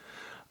asleep.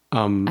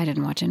 I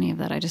didn't watch any of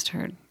that. I just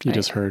heard. You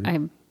just heard. I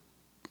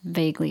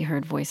vaguely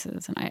heard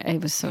voices, and I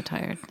was so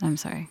tired. I'm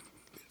sorry.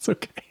 It's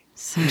okay.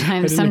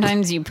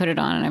 Sometimes you put it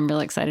on and I'm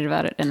really excited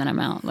about it, and then I'm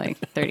out like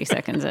 30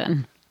 seconds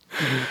in.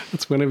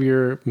 It's one of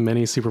your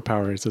many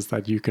superpowers is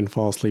that you can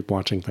fall asleep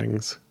watching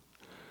things.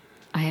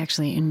 I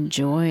actually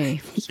enjoy,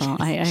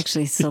 I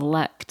actually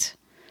select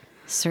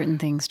certain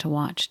things to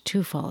watch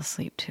to fall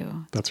asleep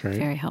to. That's right.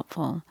 Very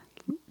helpful.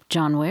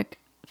 John Wick,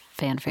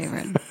 fan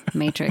favorite.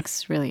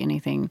 Matrix, really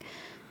anything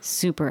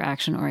super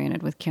action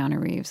oriented with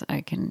Keanu Reeves,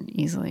 I can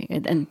easily,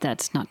 and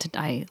that's not to,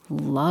 I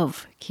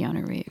love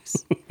Keanu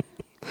Reeves.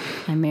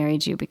 I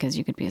married you because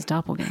you could be his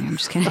doppelganger. I'm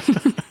just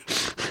kidding.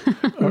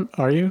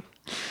 Are you?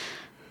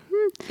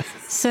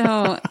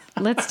 So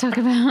let's talk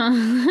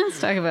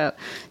about.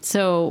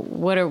 So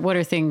what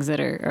are things that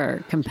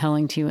are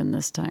compelling to you in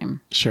this time?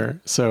 Sure.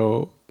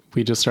 So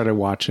we just started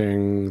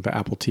watching the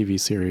Apple TV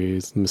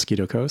series, The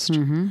Mosquito Coast,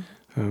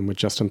 with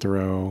Justin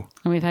Theroux.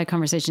 And we've had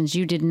conversations.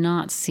 You did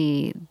not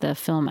see the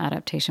film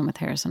adaptation with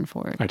Harrison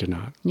Ford. I did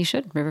not. You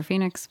should. River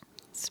Phoenix.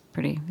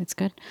 It's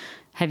good.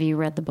 Have you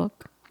read the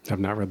book? I've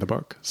not read the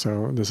book.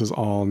 So this is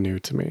all new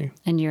to me.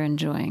 And you're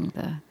enjoying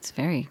it's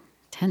very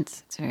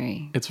tense.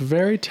 It's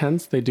very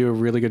tense. They do a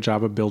really good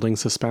job of building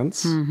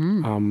suspense.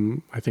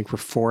 I think we're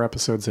 4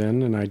 episodes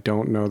in, and I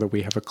don't know that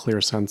we have a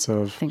clear sense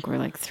of... I think we're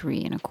like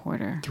 3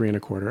 1/4. 3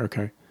 1/4,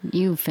 okay.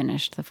 You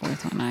finished the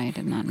 4th one. I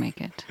did not make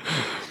it.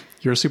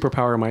 Your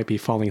superpower might be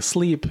falling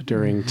asleep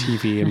during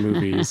TV and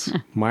movies.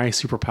 One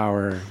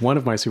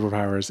of my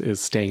superpowers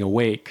is staying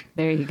awake.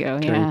 There you go.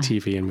 During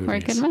TV and movies. We're a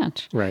good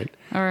match. Right.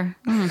 Or...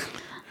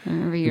 I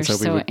remember you were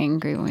so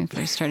angry when we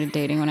first started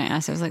dating. When I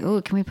asked, I was like,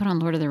 "Oh, can we put on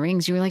Lord of the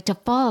Rings?" You were like, "To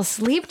fall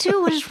asleep to?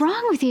 What is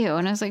wrong with you?"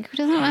 And I was like, "Who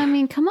doesn't? I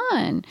mean, come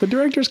on." The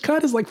director's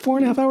cut is like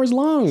 4.5 hours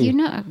long. You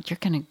know, you're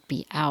going to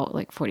be out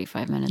like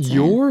 45 minutes.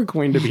 You're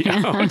going to be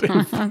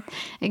out.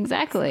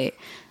 Exactly.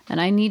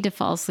 And I need to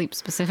fall asleep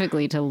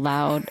specifically to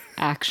loud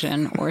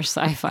action or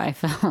sci-fi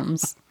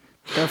films.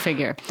 Go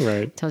figure.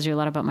 Right. Tells you a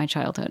lot about my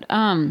childhood.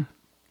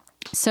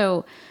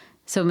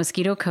 So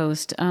Mosquito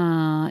Coast,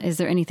 are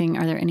there any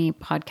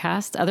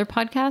other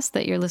podcasts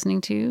that you're listening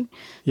to?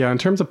 Yeah, in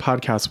terms of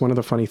podcasts, one of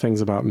the funny things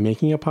about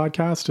making a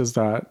podcast is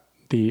that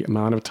the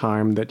amount of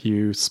time that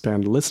you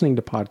spend listening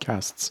to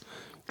podcasts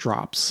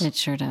drops. It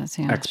sure does,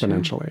 yeah.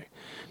 Exponentially. Sure.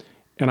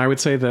 And I would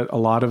say that a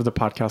lot of the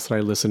podcasts that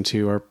I listen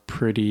to are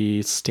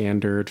pretty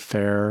standard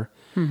fare.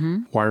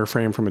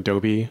 Wireframe from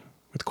Adobe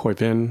with Khoi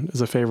Vin is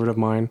a favorite of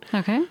mine.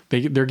 Okay.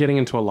 They're getting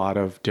into a lot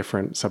of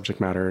different subject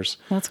matters.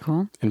 That's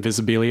cool.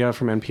 Invisibilia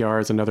from NPR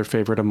is another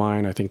favorite of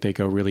mine. I think they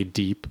go really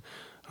deep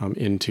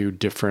into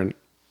different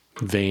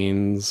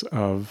veins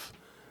of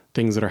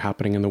things that are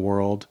happening in the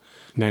world.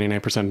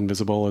 99%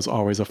 Invisible is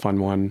always a fun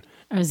one.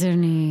 Is there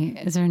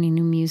any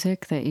new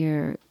music that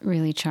you're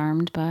really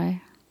charmed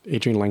by?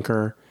 Adrienne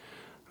Lenker.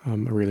 I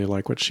really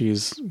like what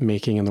she's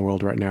making in the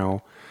world right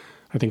now.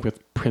 I think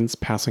with Prince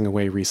passing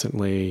away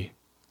recently,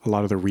 a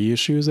lot of the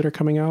reissues that are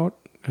coming out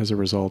as a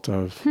result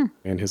of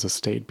and his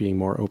estate being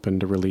more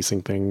open to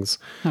releasing things.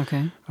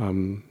 Okay.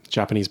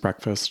 Japanese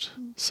Breakfast,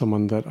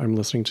 someone that I'm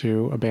listening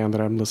to, a band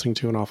that I'm listening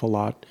to an awful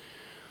lot.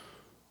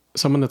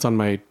 Someone that's on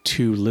my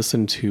to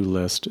listen to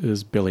list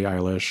is Billie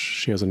Eilish.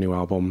 She has a new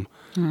album,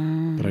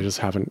 but I just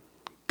haven't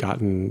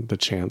gotten the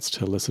chance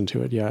to listen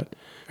to it yet.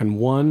 And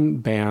one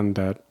band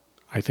that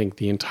I think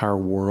the entire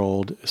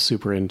world is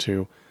super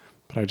into,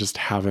 but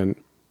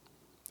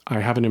I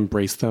haven't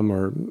embraced them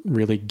or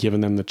really given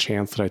them the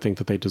chance that I think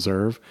that they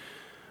deserve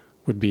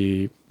would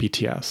be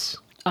BTS.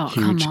 Oh,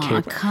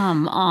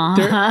 come on.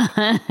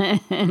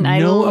 I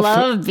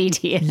love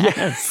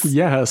BTS.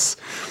 Yes.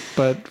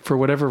 But for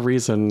whatever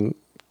reason,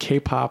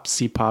 K-pop,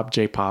 C-pop,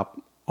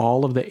 J-pop,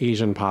 all of the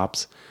Asian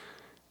pops,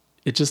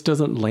 it just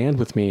doesn't land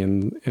with me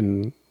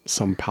in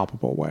some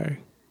palpable way.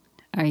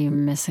 Are you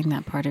missing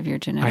that part of your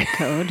genetic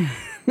code?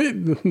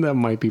 That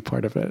might be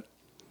part of it.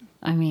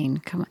 I mean,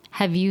 come on.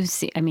 Have you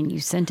seen, you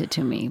sent it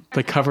to me.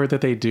 The cover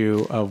that they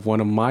do of one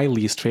of my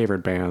least favorite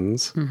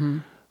bands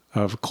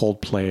of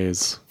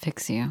Coldplay's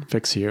Fix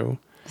You.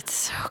 It's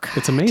so good.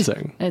 It's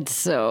amazing. It's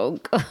so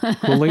good.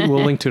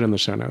 We'll link to it in the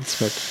show notes.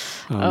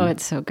 But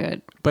it's so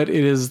good. But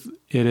it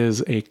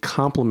is a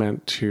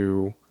compliment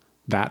to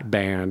that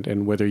band,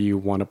 and whether you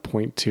want to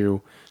point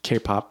to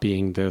K-pop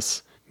being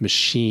this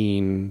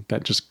machine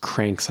that just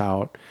cranks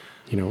out,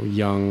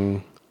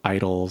 young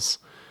idols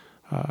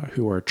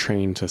who are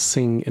trained to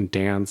sing and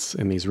dance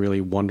in these really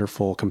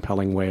wonderful,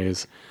 compelling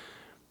ways.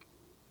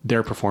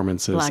 Their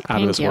performances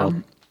out of this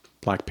world.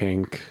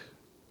 Blackpink,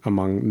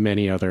 among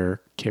many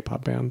other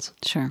K-pop bands.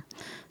 Sure.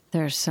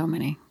 There's so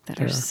many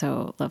that are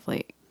so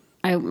lovely.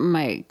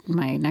 My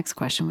next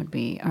question would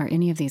be, are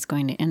any of these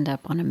going to end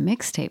up on a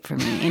mixtape for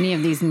me? Any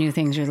of these new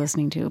things you're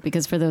listening to?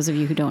 Because for those of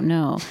you who don't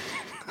know,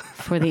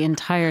 for the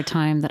entire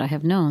time that I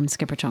have known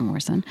Skipper Chung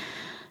Morrison,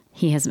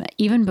 he has,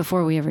 even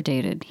before we ever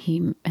dated,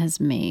 he has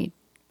made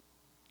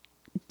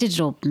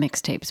digital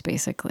mixtapes,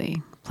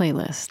 basically,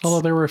 playlists.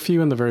 Although there were a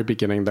few in the very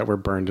beginning that were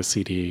burned to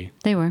CD.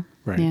 They were.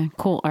 Right. Yeah.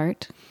 Cool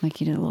art.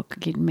 Like you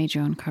made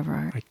your own cover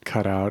art. I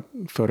cut out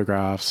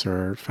photographs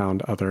or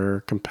found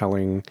other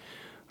compelling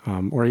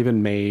or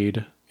even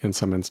made, in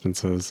some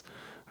instances,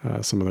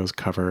 some of those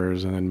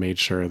covers, and then made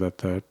sure that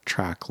the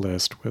track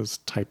list was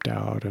typed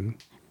out.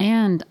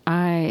 And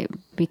I,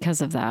 because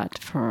of that,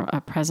 for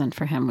a present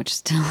for him, which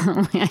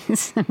still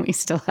we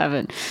still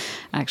haven't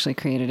actually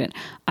created it,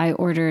 I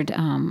ordered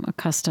a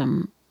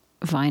custom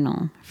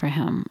vinyl for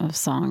him of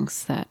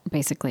songs that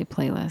basically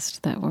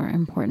playlist that were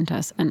important to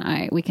us.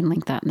 And we can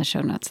link that in the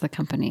show notes, the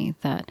company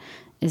that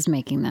is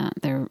making that.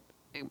 They're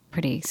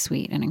pretty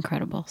sweet and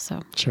incredible.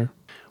 So sure.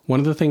 One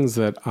of the things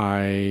that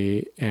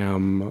I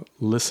am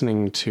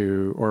listening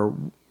to or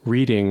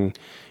reading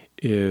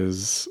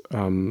is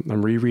I'm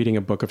rereading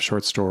a book of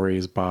short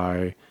stories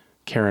by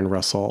Karen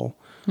Russell.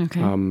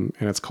 Okay. And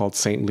it's called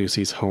St.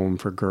 Lucy's Home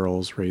for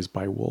Girls Raised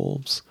by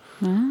Wolves.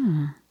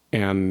 Ah.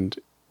 And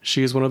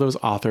she is one of those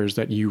authors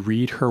that you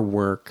read her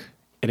work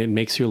and it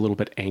makes you a little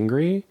bit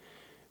angry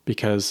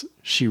because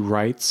she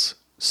writes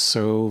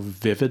so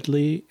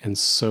vividly and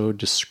so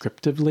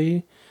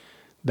descriptively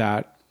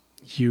that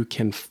you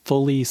can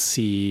fully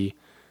see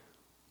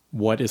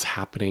what is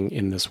happening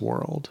in this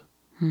world.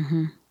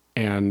 Mm-hmm.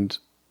 And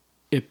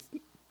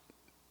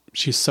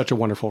she's such a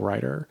wonderful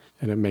writer,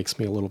 and it makes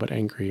me a little bit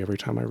angry every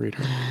time I read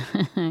her.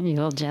 You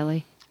little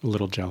jelly. A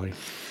little jelly.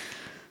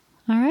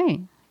 All right.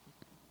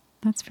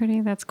 That's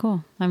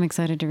cool. I'm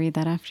excited to read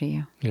that after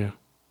you. Yeah.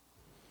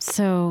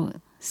 So,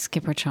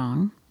 Skipper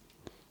Chong,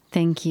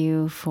 thank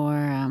you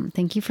for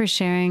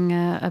sharing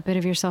a bit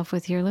of yourself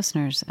with your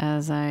listeners,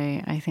 as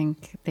I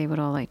think they would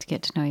all like to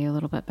get to know you a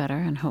little bit better,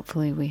 and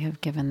hopefully we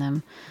have given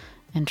them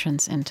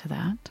entrance into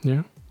that.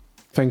 Yeah.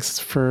 Thanks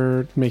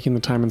for making the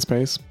time and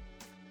space.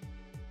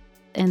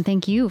 And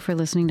thank you for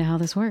listening to How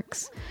This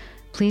Works.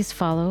 Please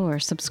follow or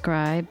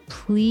subscribe.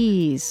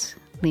 Please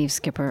leave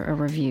Skipper a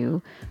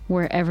review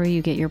wherever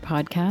you get your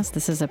podcast.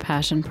 This is a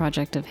passion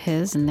project of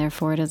his, and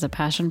therefore it is a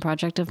passion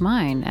project of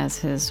mine as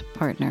his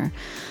partner.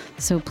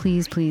 So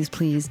please, please,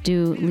 please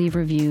do leave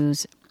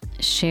reviews.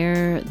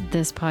 Share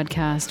this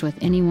podcast with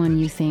anyone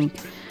you think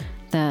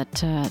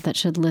that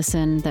should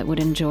listen, that would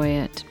enjoy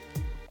it.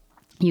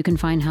 You can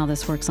find How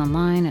This Works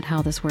online at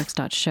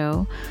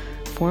howthisworks.show.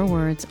 4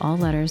 words, all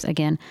letters.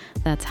 Again,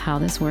 that's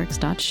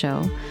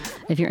howthisworks.show.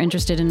 If you're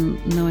interested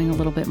in knowing a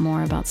little bit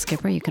more about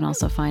Skipper, you can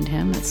also find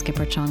him at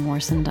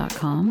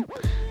skipperchongwarson.com.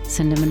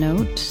 Send him a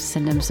note,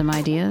 send him some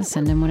ideas,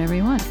 send him whatever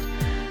you want.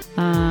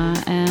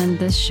 And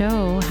this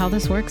show, How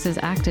This Works, is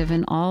active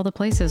in all the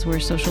places where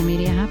social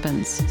media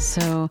happens.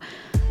 So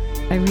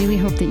I really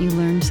hope that you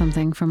learned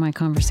something from my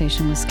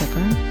conversation with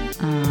Skipper.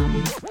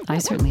 I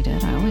certainly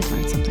did. I always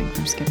learn something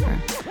from Skipper.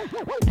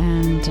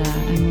 And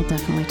we'll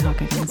definitely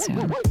talk again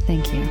soon.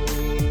 Thank you.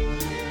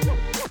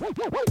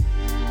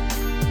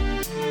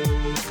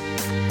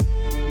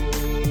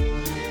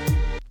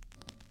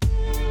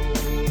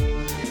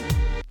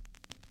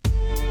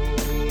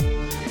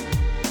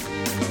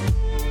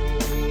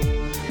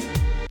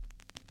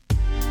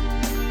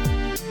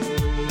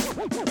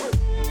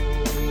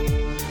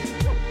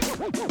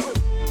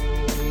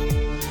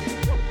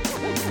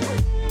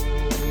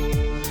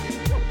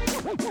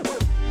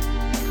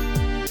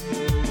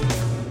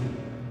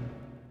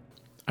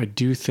 I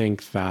do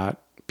think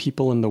that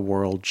people in the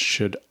world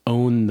should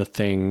own the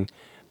thing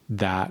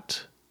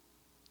that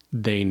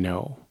they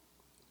know,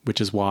 which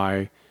is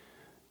why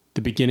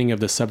the beginning of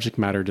the subject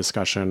matter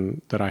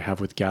discussion that I have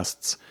with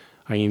guests,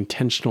 I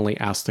intentionally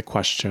ask the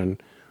question,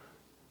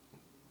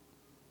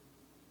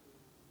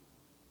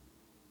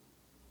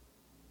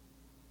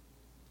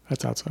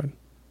 that's outside.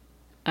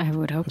 I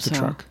would hope That's so. a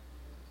truck.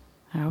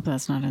 I hope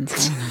that's not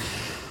inside.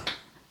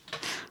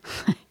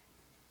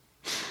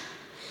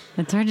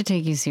 It's hard to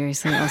take you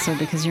seriously also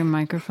because your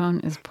microphone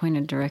is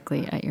pointed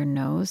directly at your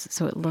nose.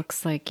 So it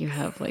looks like you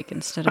have, like,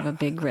 instead of a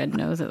big red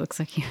nose, it looks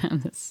like you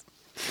have this.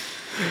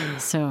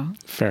 So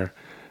Fair.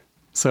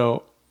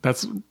 So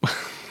that's